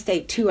that's the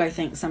mistake too, I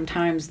think,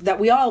 sometimes that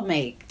we all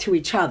make to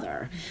each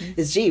other,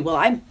 is, gee, well,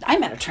 I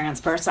met a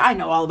trans person, I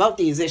know all about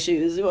these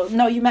issues. Well,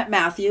 no, you met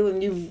Matthew,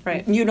 and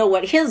you know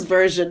what his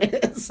version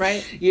is.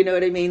 Right. You know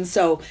what I mean?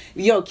 So,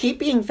 you know, keep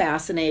being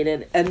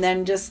fascinated, and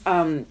then just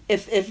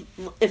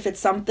if it's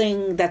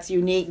something that's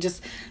unique,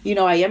 just, you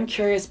know, I am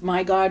curious,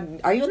 my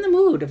God, are you in the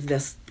mood of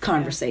this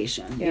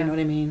conversation? You know what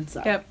I mean?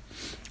 So. Yep.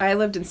 I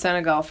lived in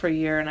Senegal for a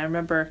year, and I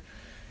remember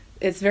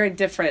it's very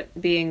different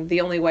being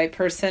the only white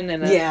person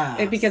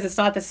because it's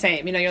not the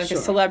same. You know, you're like a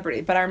celebrity.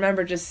 But I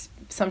remember just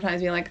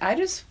sometimes being like, I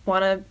just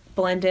want to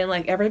blend in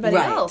like everybody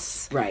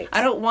else. Right.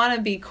 I don't want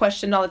to be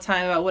questioned all the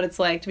time about what it's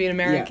like to be an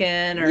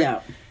American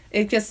or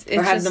it just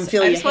or have them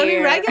feel I just want to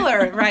be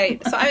regular,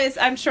 right? So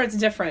I'm sure it's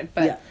different,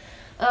 but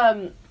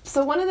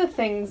so one of the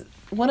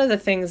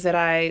things that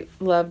I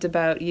loved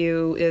about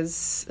you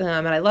is,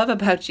 and I love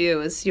about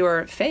you, is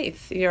your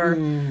faith, your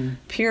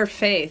pure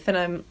faith. And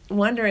I'm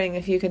wondering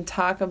if you can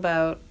talk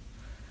about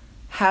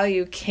how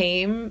you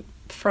came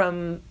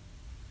from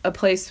a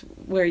place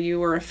where you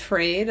were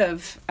afraid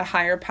of a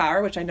higher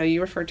power, which I know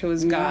you refer to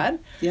as God,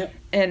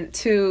 and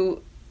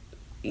to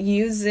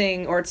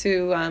using or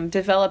to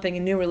developing a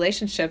new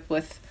relationship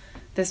with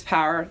this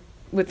power,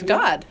 with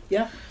God.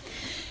 Yeah.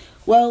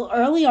 Well,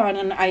 early on,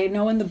 and I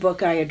know in the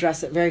book I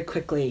address it very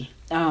quickly,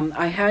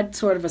 I had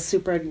sort of a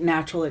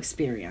supernatural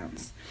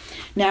experience.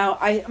 Now,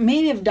 I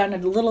may have done a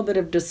little bit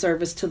of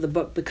disservice to the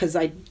book, because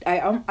I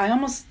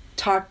almost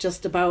talked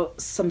just about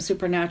some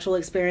supernatural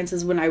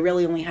experiences when I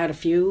really only had a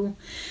few.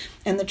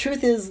 And the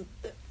truth is,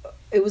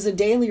 it was a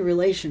daily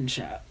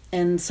relationship.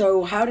 And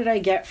so how did I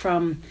get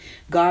from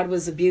God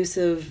was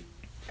abusive,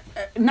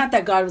 not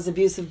that God was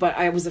abusive, but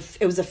it was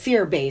a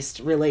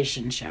fear-based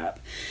relationship,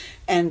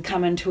 and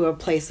come into a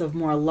place of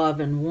more love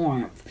and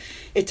warmth?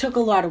 It took a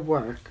lot of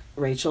work,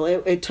 Rachel.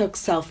 It took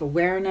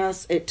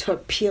self-awareness. It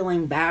took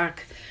peeling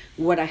back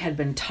what I had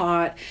been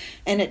taught.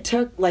 And it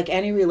took, like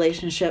any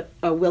relationship,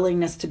 a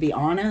willingness to be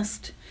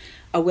honest.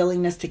 a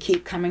willingness to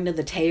keep coming to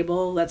the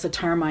table. That's a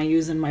term I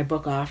use in my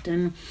book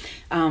often.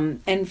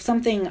 And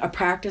a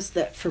practice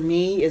that for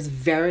me is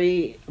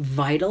very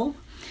vital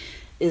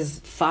is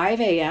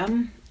 5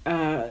 a.m.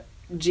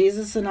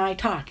 Jesus and I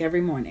talk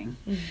every morning.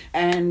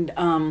 And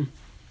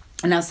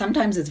now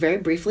sometimes it's very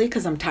briefly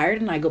because I'm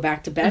tired and I go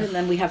back to bed and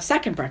then we have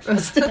second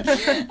breakfast.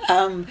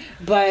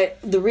 But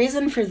the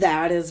reason for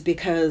that is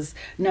because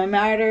no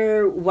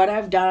matter what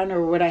I've done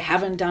or what I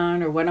haven't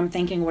done or what I'm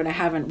thinking, what I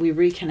haven't, we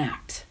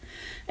reconnect.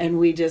 And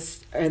we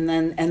just, and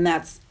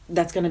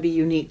that's going to be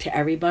unique to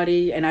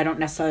everybody. And I don't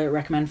necessarily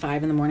recommend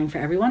 5 a.m. for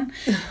everyone.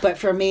 But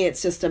for me,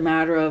 it's just a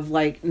matter of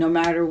like, no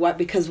matter what,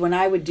 because when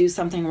I would do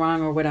something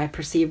wrong or what I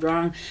perceived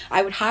wrong,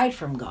 I would hide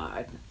from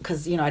God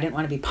because, I didn't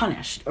want to be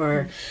punished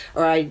or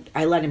I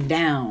let him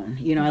down,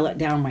 I let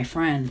down my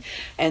friend.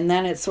 And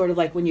then it's sort of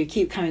like when you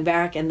keep coming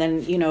back and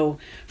then,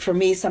 for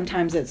me,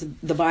 sometimes it's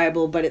the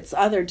Bible, but it's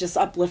other just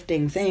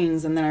uplifting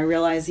things. And then I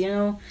realize,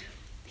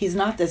 he's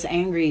not this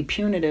angry,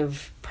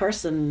 punitive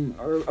person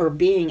or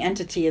being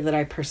entity that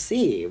I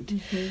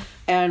perceived.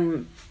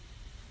 And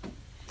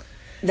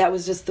that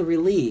was just the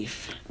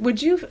relief.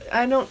 Would you,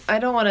 I don't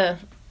want to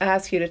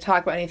ask you to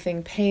talk about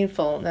anything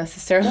painful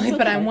necessarily, okay.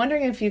 But I'm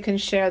wondering if you can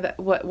share that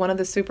one of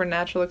the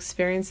supernatural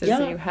experiences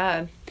that you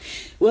had.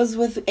 Was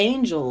with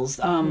angels.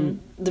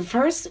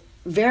 The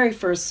very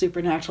first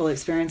supernatural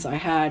experience I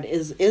had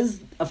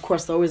is of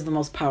course always the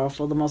most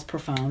powerful, the most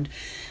profound.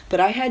 But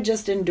I had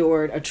just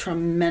endured a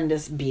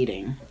tremendous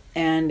beating.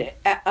 And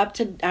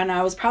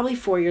I was probably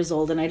 4 years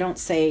old, and I don't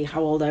say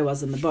how old I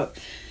was in the book.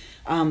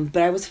 But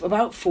I was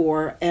about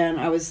 4, and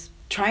I was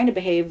trying to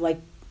behave like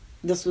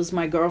this was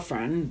my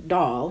girlfriend,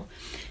 doll.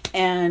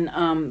 And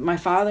my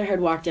father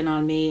had walked in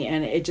on me,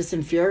 and it just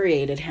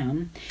infuriated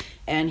him.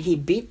 And he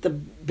beat the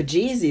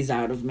bejesus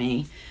out of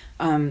me.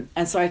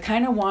 And so I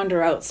kind of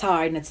wander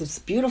outside, and it's this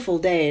beautiful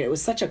day. It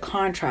was such a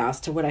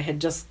contrast to what I had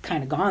just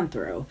kind of gone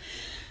through.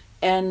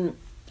 And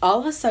all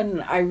of a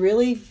sudden, I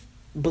really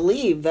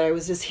believed that I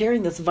was just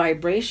hearing this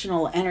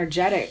vibrational,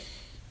 energetic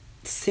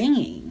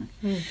singing.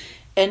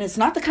 And it's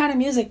not the kind of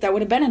music that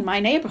would have been in my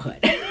neighborhood.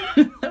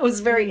 It was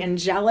very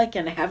angelic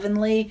and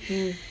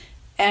heavenly.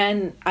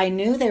 And I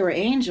knew they were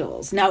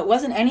angels. Now, it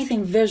wasn't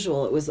anything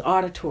visual. It was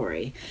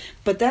auditory.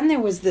 But then there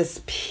was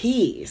this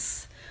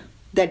peace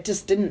that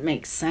just didn't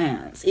make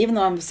sense, even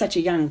though I'm such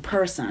a young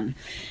person.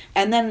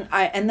 And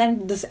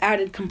then this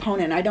added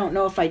component, I don't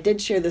know if I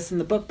did share this in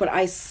the book, but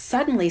I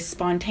suddenly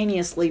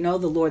spontaneously know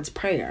the Lord's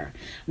Prayer.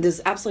 There's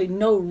absolutely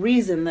no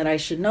reason that I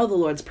should know the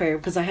Lord's Prayer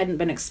because I hadn't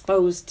been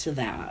exposed to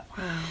that.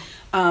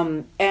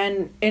 Wow.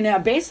 And I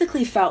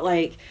basically felt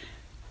like,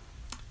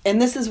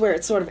 and this is where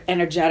it's sort of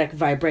energetic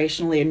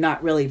vibrationally and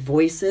not really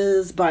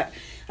voices, but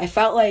I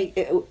felt like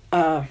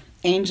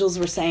angels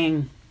were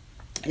saying,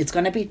 it's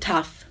going to be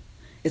tough.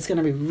 It's going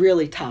to be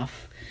really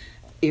tough.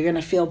 You're going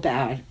to feel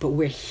bad, but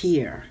we're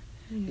here.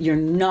 You're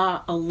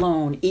not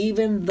alone,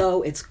 even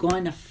though it's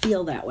going to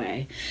feel that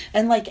way.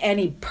 And like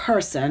any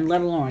person,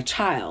 let alone a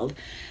child,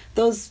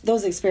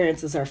 those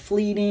experiences are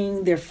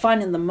fleeting. They're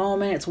fun in the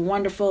moment. It's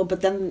wonderful.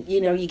 But then,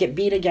 you get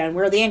beat again.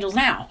 Where are the angels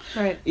now?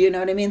 Right. You know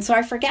what I mean? So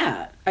I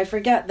forget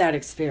that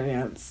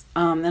experience.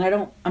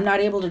 And I'm not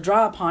able to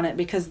draw upon it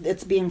because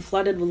it's being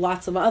flooded with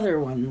lots of other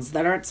ones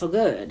that aren't so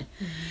good.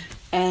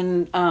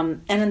 And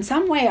in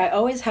some way, I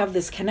always have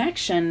this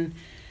connection,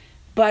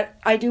 but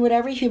I do what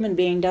every human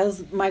being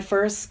does. My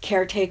first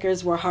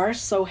caretakers were harsh,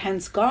 so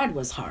hence God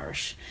was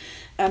harsh.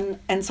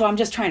 And so I'm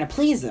just trying to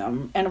please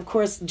him. And of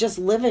course, just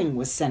living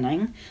was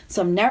sinning,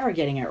 so I'm never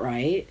getting it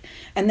right.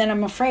 And then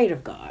I'm afraid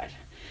of God.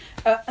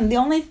 And the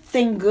only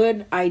thing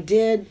good I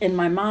did in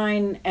my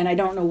mind, and I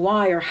don't know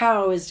why or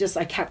how, is just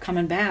I kept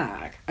coming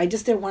back. I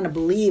just didn't want to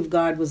believe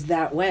God was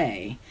that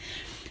way.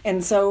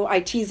 And so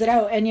I tease it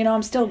out, and,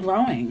 I'm still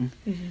growing.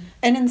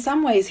 And in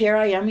some ways, here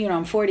I am,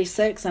 I'm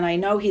 46, and I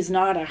know he's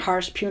not a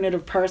harsh,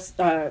 punitive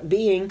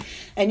being,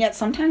 and yet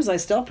sometimes I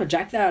still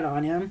project that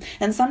on him.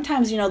 And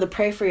sometimes, the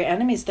pray for your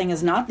enemies thing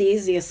is not the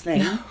easiest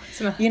thing. No,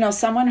 it's not.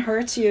 Someone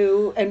hurts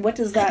you, and what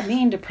does that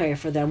mean to pray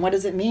for them? What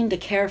does it mean to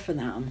care for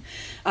them?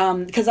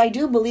 Because I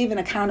do believe in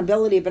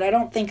accountability, but I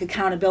don't think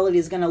accountability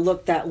is going to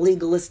look that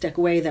legalistic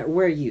way that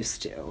we're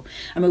used to.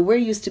 I mean, we're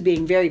used to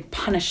being very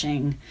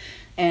punishing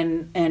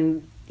and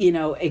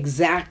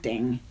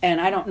exacting. And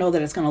I don't know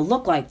that it's going to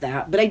look like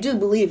that, but I do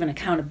believe in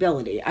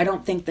accountability. I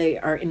don't think they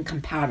are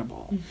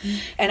incompatible.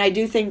 And I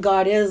do think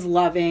God is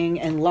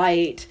loving and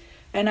light.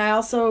 And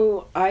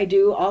I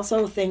do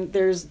also think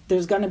there's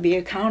going to be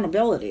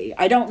accountability.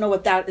 I don't know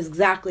what that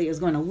exactly is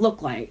going to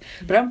look like,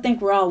 but I don't think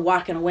we're all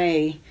walking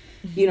away,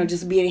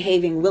 just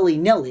behaving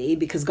willy-nilly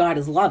because God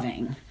is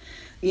loving.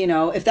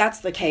 If that's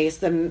the case,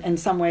 then in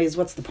some ways,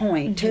 what's the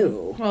point,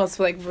 too? Well, it's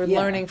like we're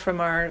learning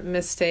from our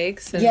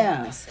mistakes. And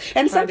yes.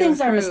 And some things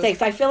are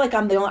mistakes. I feel like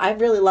I'm the only... I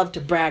really love to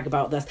brag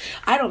about this.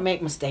 I don't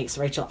make mistakes,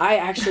 Rachel. I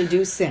actually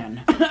do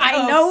sin.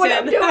 I know what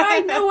I'm doing.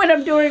 I know what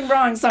I'm doing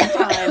wrong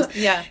sometimes.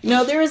 Yeah.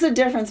 There is a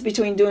difference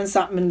between doing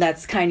something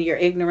that's kind of you're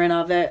ignorant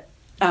of it.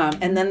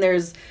 And then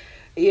there's...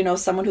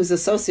 someone who's a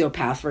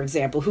sociopath, for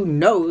example, who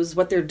knows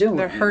what they're doing.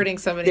 They're hurting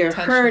somebody They're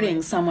intentionally.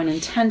 hurting someone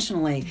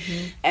intentionally.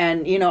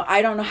 And,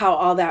 I don't know how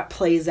all that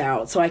plays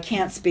out, so I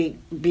can't speak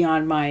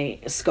beyond my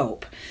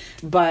scope.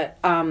 But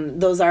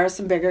those are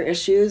some bigger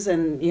issues,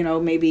 and,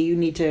 maybe you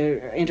need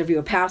to interview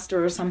a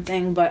pastor or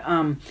something. But,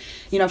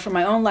 from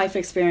my own life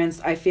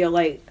experience, I feel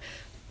like,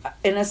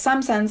 in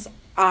some sense,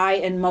 I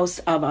and most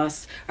of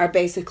us are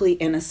basically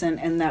innocent,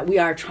 and that we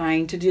are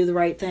trying to do the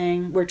right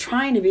thing. We're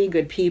trying to be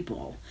good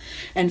people.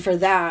 And for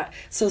that,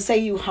 so say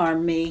you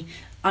harm me,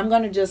 I'm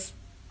going to just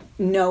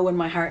know in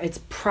my heart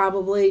it's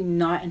probably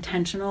not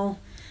intentional.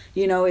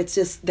 It's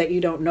just that you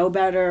don't know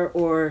better,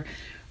 or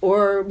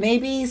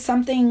maybe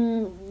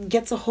something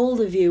gets a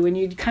hold of you and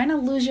you kind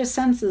of lose your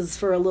senses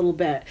for a little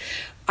bit.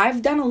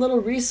 I've done a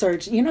little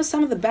research.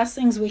 Some of the best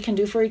things we can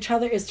do for each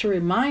other is to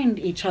remind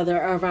each other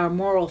of our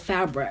moral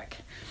fabric.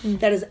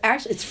 That is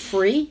actually, it's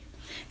free,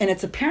 and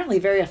it's apparently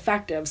very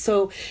effective.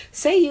 So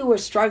say you were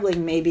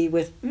struggling maybe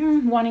with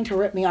wanting to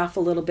rip me off a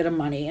little bit of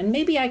money, and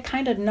maybe I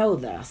kind of know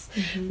this.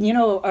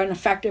 An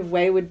effective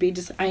way would be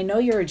just, I know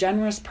you're a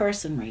generous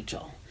person,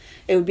 Rachel.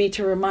 It would be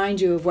to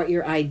remind you of what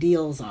your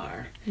ideals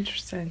are.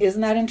 Interesting. Isn't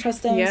that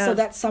interesting? Yeah. So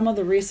that's some of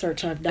the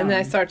research I've done. And then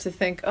I start to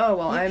think, oh,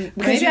 well, Because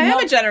maybe I am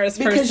a generous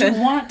person. Because you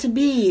want to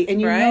be, and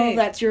you know Right.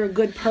 that you're a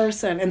good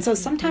person. And so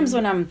sometimes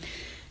when I'm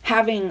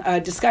having a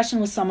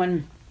discussion with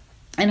someone,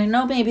 and I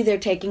know maybe they're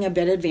taking a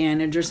bit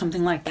advantage or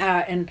something like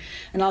that, and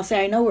I'll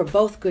say, I know we're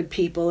both good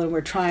people and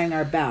we're trying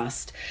our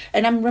best.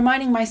 And I'm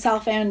reminding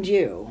myself and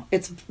you.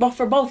 It's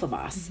for both of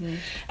us.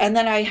 And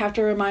then I have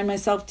to remind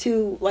myself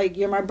too, like,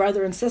 you're my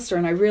brother and sister,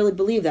 and I really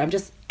believe that. I'm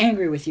just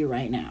angry with you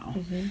right now.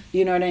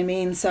 You know what I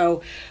mean?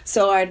 So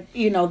I,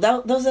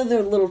 those are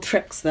the little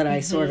tricks that I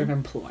sort of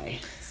employ.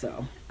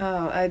 So.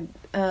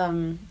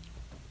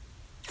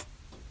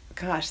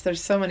 Gosh,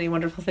 there's so many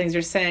wonderful things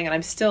you're saying, and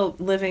I'm still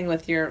living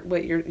with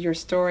what your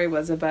story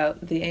was about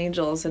the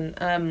angels. And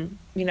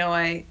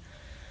I,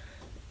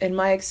 in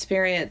my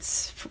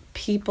experience,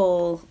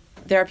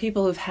 there are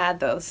people who've had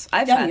those.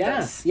 I've had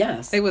those.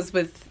 Yes. It was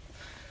with,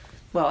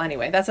 well,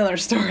 anyway, that's another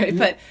story.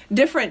 But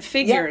different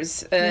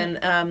figures, and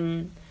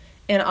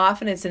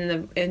often it's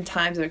in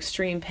times of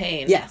extreme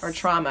pain or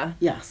trauma.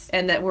 Yes.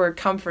 And that we're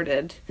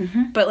comforted.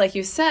 But like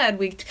you said,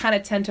 we kind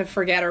of tend to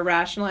forget or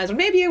rationalize, or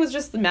maybe it was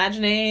just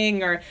imagining,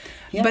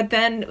 but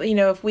then,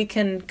 if we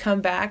can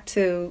come back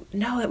to,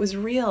 no, it was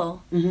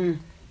real.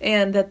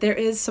 And that there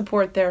is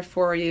support there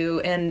for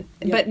you. And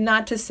but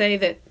not to say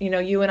that,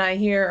 you and I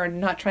here are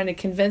not trying to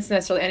convince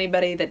necessarily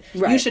anybody that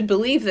you should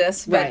believe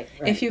this. But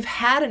if you've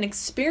had an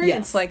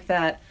experience like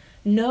that,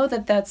 know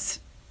that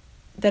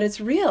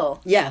it's real.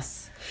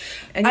 Yes.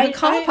 And you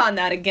call upon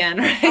that again,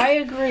 right? I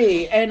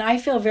agree. And I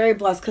feel very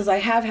blessed because I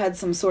have had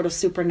some sort of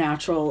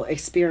supernatural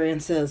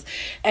experiences.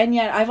 And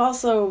yet I've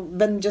also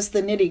been just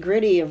the nitty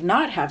gritty of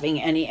not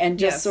having any, and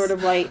just sort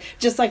of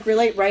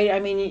relate, right? I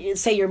mean,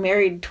 say you're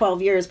married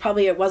 12 years,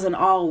 probably it wasn't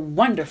all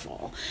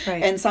wonderful.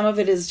 Right. And some of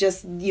it is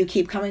just you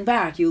keep coming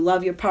back. You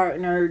love your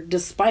partner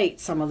despite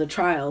some of the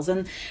trials.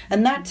 And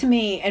that to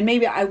me, and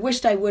maybe I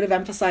wished I would have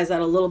emphasized that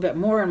a little bit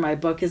more in my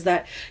book, is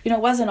that, it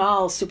wasn't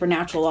all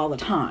supernatural all the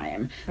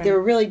time. Right. There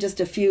were really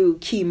just a few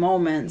key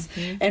moments,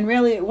 and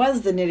really it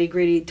was the nitty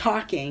gritty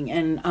talking.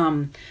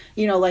 And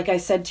like I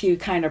said to you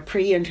kind of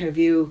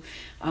pre-interview,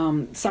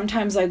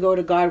 sometimes I go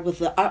to God with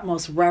the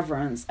utmost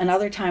reverence, and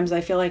other times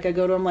I feel like I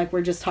go to him like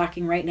we're just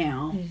talking right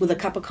now with a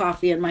cup of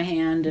coffee in my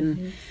hand,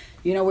 and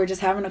we're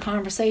just having a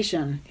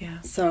conversation.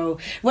 So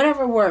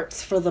whatever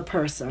works for the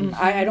person.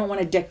 I don't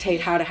want to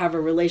dictate how to have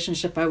a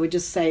relationship. I would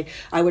just say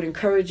I would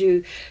encourage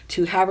you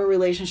to have a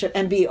relationship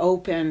and be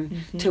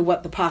open to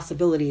what the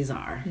possibilities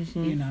are.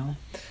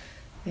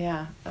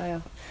 Yeah.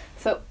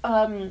 So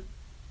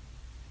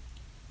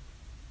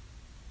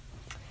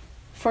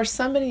for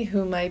somebody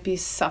who might be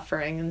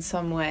suffering in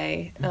some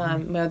way,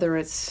 whether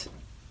it's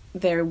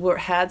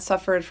had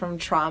suffered from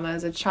trauma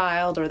as a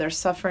child, or they're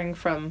suffering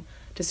from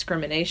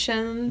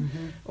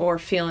discrimination, or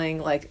feeling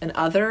like an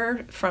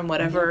other from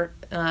whatever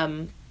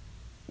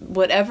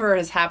whatever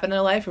has happened in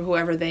their life, or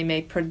whoever they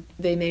may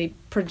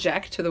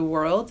project to the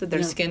world,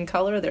 their skin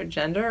color, their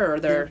gender, or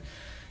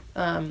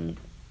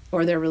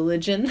their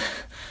religion,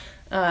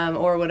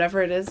 or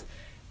whatever it is.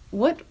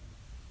 What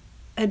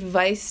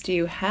advice do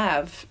you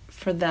have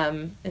for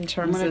them in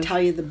terms of... I'm going to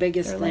tell you the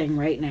biggest thing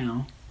right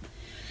now.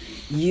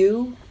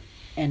 You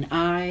and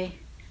I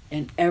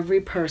and every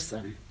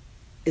person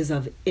is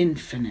of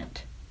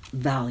infinite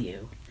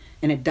value.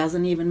 And it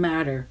doesn't even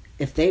matter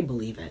if they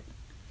believe it.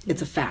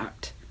 It's a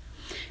fact.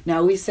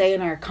 Now, we say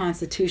in our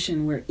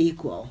Constitution we're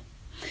equal.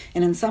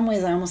 And in some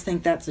ways, I almost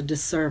think that's a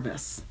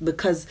disservice,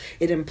 because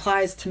it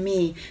implies to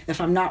me,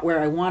 if I'm not where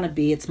I want to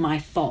be, it's my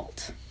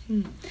fault.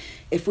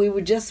 If we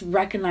would just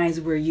recognize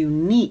we're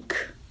unique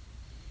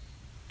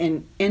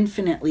and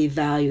infinitely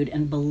valued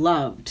and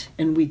beloved,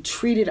 and we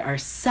treated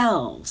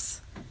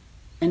ourselves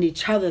and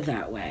each other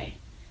that way,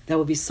 that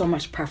would be so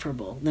much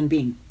preferable than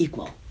being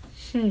equal,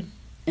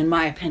 in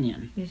my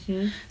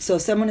opinion. So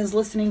if someone is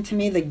listening to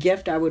me, the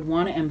gift I would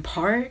want to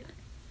impart,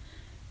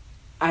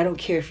 I don't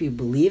care if you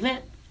believe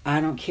it, I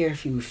don't care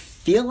if you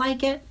feel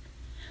like it.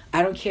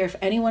 I don't care if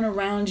anyone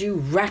around you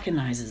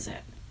recognizes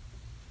it.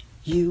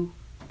 You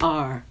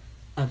are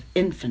of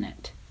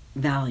infinite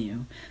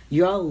value.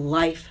 Your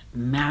life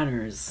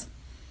matters.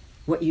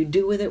 What you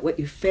do with it, what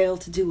you fail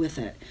to do with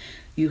it.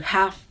 You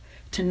have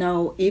to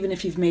know, even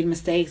if you've made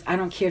mistakes, I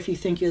don't care if you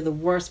think you're the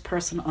worst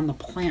person on the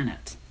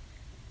planet.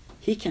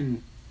 He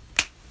can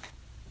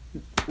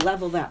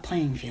level that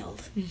playing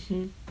field.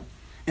 Mm-hmm.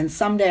 And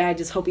someday I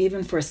just hope,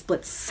 even for a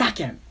split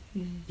second,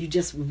 you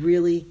just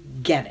really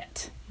get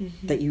it,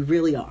 that you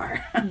really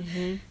are.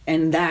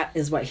 And that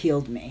is what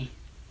healed me.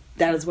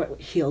 That is what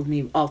healed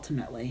me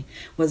ultimately,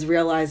 was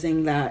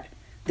realizing that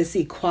this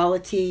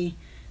equality,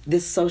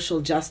 this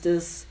social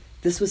justice,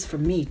 this was for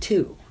me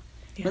too.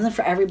 It wasn't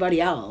for everybody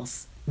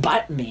else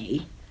but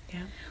me.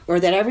 Yeah. Or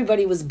that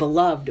everybody was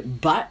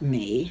beloved but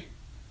me.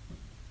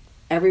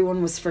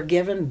 Everyone was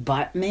forgiven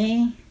but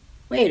me.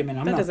 Wait a minute,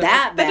 I'm not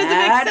that bad. That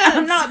doesn't make sense.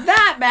 I'm not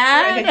that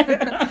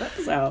bad. Right.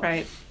 So,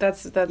 right.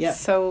 That's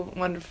so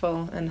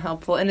wonderful and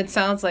helpful. And it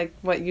sounds like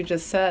what you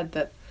just said,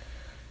 that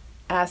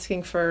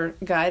asking for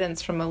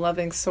guidance from a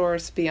loving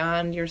source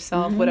beyond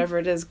yourself, whatever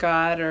it is,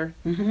 God or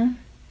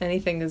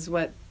anything, is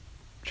what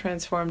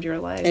transformed your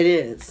life. It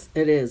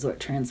is what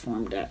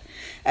transformed it.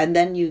 And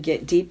then you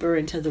get deeper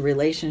into the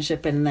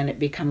relationship, and then it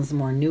becomes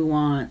more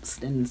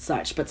nuanced and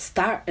such. But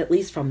start at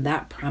least from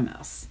that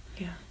premise.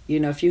 Yeah. You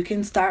know, if you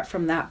can start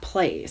from that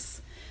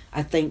place,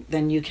 I think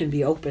then you can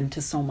be open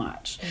to so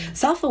much.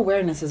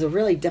 Self-awareness is a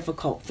really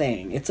difficult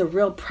thing. It's a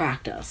real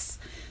practice.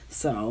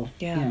 So,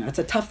 you know, it's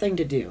a tough thing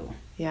to do.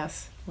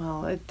 Yes.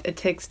 Well, it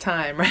takes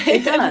time, right?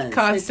 It does.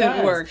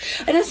 Constant work.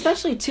 And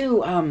especially,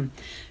 too,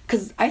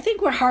 because I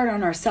think we're hard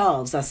on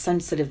ourselves as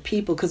sensitive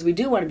people, because we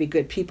do want to be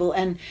good people.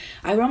 And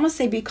I would almost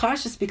say be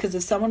cautious, because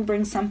if someone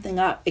brings something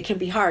up, it can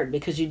be hard,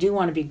 because you do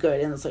want to be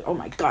good. And it's like, oh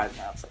my God.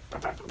 It's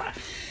like, blah, blah, blah.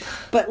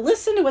 But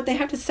listen to what they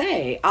have to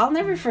say. I'll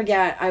never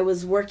forget, I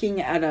was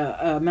working at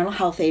a mental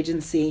health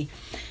agency,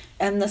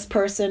 and this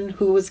person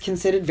who was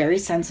considered very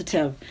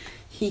sensitive,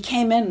 he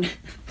came in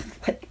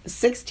like a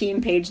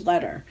 16-page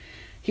letter.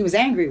 He was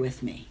angry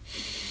with me.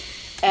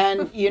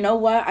 And you know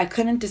what? I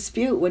couldn't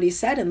dispute what he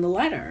said in the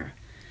letter.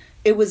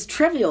 It was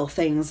trivial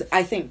things,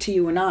 I think, to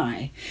you and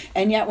I.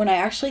 And yet when I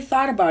actually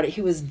thought about it,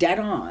 he was dead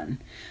on.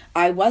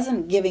 I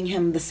wasn't giving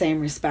him the same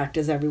respect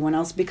as everyone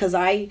else, because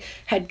I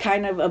had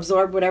kind of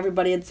absorbed what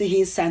everybody had said.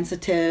 He's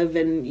sensitive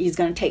and he's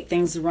going to take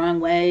things the wrong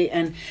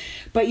way.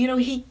 But, you know,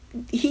 he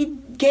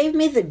gave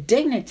me the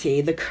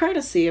dignity, the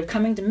courtesy of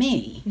coming to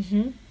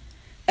me.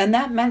 And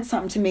that meant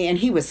something to me. And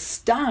he was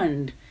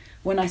stunned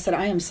when I said,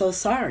 I am so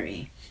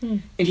sorry.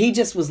 And he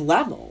just was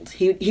leveled.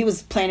 He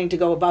was planning to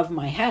go above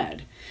my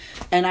head.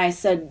 And I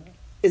said,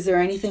 is there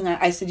anything?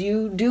 I said,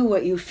 you do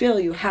what you feel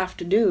you have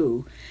to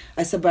do.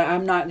 I said, but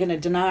I'm not going to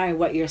deny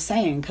what you're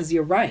saying, because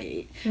you're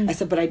right. I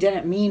said, but I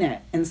didn't mean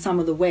it in some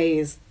of the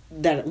ways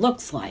that it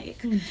looks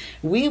like.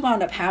 We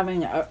wound up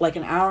having like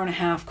an hour and a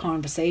half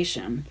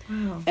conversation.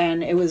 Wow.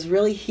 And it was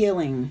really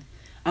healing.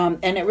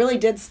 And it really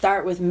did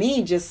start with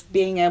me just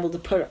being able to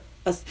put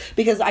us,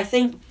 because I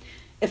think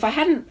if I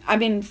hadn't, I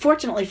mean,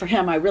 fortunately for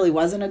him, I really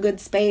was in a good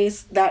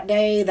space that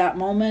day, that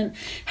moment.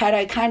 Had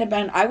I kind of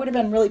been, I would have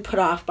been really put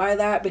off by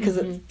that, because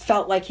it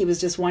felt like he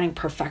was just wanting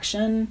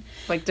perfection.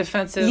 Like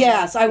defensive?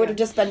 Yes, I would have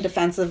just been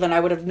defensive, and I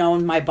would have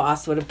known my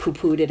boss would have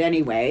poo-pooed it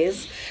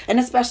anyways. And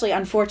especially,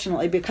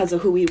 unfortunately, because of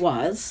who he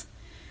was.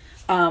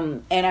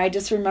 And I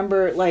just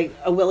remember like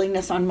a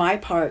willingness on my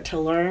part to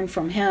learn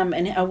from him,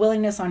 and a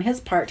willingness on his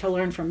part to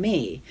learn from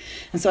me.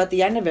 And so at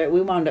the end of it,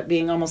 we wound up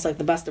being almost like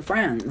the best of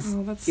friends.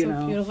 Oh, that's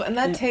so beautiful. And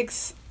that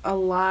takes a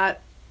lot.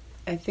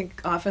 I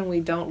think often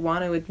we don't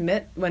want to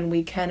admit when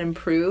we can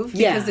improve.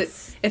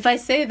 Because if I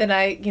say that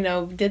I,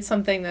 did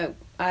something that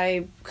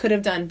I could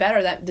have done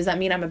better, does that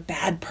mean I'm a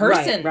bad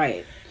person?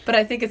 Right. But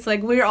I think it's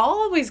like we're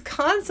always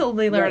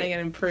constantly learning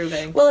and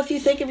improving. Well, if you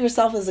think of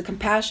yourself as a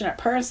compassionate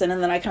person,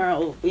 and then I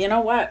kind of, you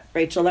know what,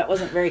 Rachel, that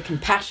wasn't very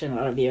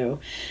compassionate of you.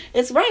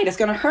 It's right. It's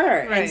going to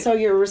hurt. Right. And so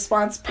your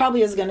response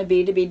probably is going to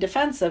be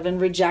defensive and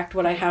reject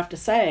what I have to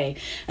say.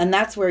 And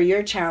that's where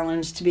you're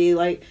challenged to be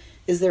like,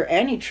 is there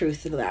any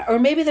truth to that? Or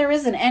maybe there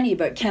isn't any,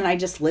 but can I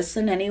just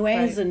listen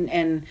anyways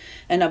and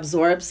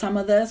absorb some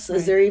of this? Right.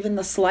 Is there even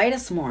the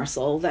slightest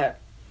morsel that...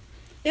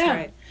 Yeah.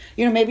 Right.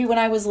 Maybe when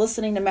I was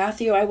listening to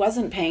Matthew, I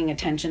wasn't paying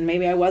attention.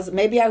 Maybe I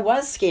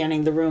was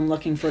scanning the room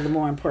looking for the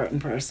more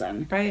important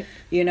person. Right.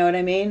 You know what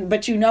I mean?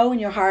 But in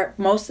your heart,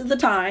 most of the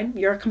time,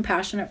 you're a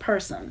compassionate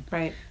person.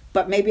 Right.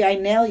 But maybe I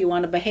nail you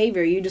on a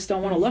behavior you just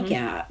don't want to look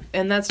at.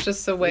 And that's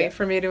just a way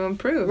for me to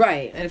improve.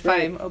 Right. And if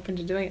I'm open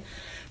to doing it.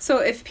 So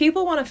if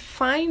people want to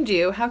find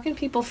you, how can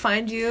people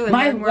find you and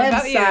learn more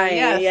about you?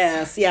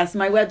 Yes,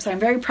 my website. I'm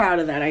very proud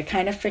of that. I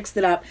kind of fixed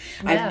it up.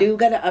 Yeah. I do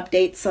got to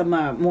update some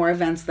more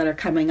events that are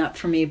coming up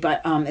for me,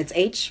 but it's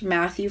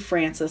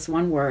hmatthewfrancis,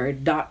 one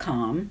word,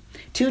 .com.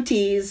 2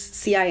 T's,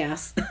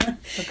 CIS.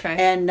 Okay.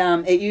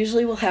 And it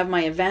usually will have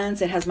my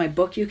events. It has my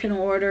book you can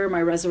order,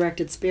 My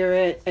Resurrected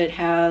Spirit. It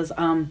has,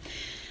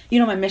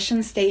 my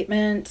mission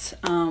statement.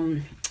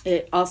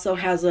 It also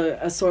has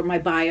a sort of my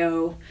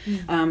bio,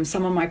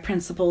 some of my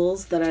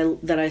principles that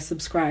I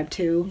subscribe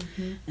to,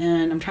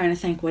 and I'm trying to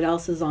think what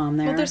else is on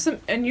there. Well, there's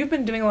and you've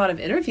been doing a lot of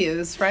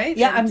interviews, right?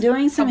 Yeah, and I'm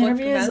doing some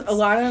interviews, events. a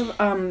lot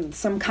of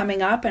some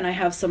coming up, and I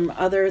have some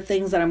other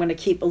things that I'm going to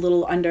keep a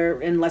little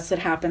under unless it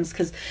happens.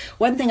 Because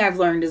one thing I've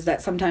learned is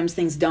that sometimes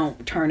things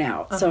don't turn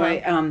out. So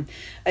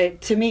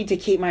to me, to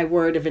keep my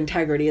word of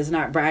integrity is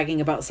not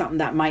bragging about something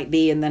that might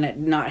be and then it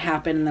not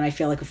happen, and then I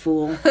feel like a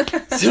fool.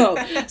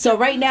 So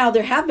right now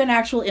there have been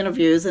actual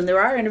interviews, and there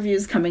are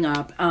interviews coming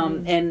up,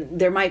 and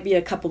there might be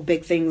a couple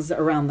big things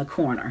around the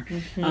corner,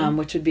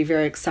 which would be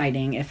very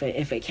exciting if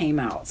it came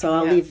out. So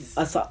I'll leave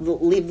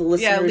the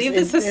listeners leave the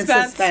in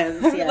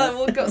suspense. Yes.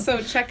 We'll go.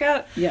 So check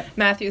out Yeah.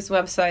 Matthew's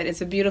website.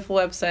 It's a beautiful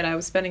website. I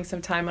was spending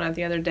some time on it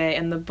the other day,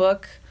 and the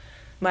book,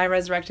 My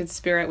Resurrected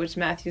Spirit, which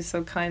Matthew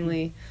so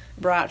kindly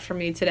brought for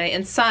me today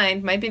and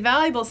signed, might be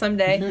valuable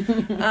someday,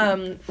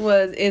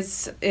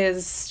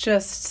 is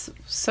just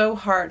so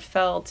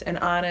heartfelt and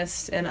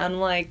honest, and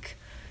unlike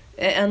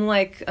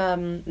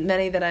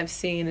many that I've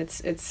seen.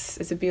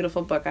 It's a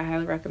beautiful book. I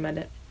highly recommend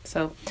it.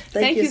 So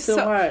Thank you so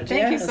much.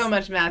 Thank you Yes. so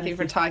much, Matthew,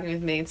 for talking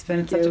with me. It's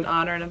been such an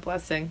honor and a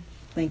blessing.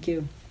 Thank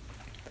you.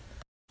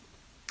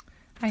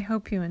 I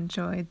hope you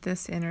enjoyed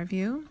this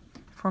interview.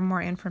 For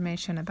more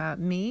information about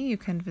me, you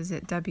can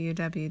visit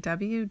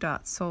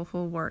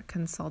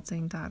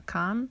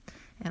www.soulfulworkconsulting.com.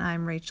 And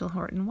I'm Rachel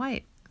Horton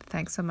White.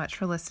 Thanks so much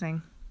for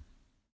listening.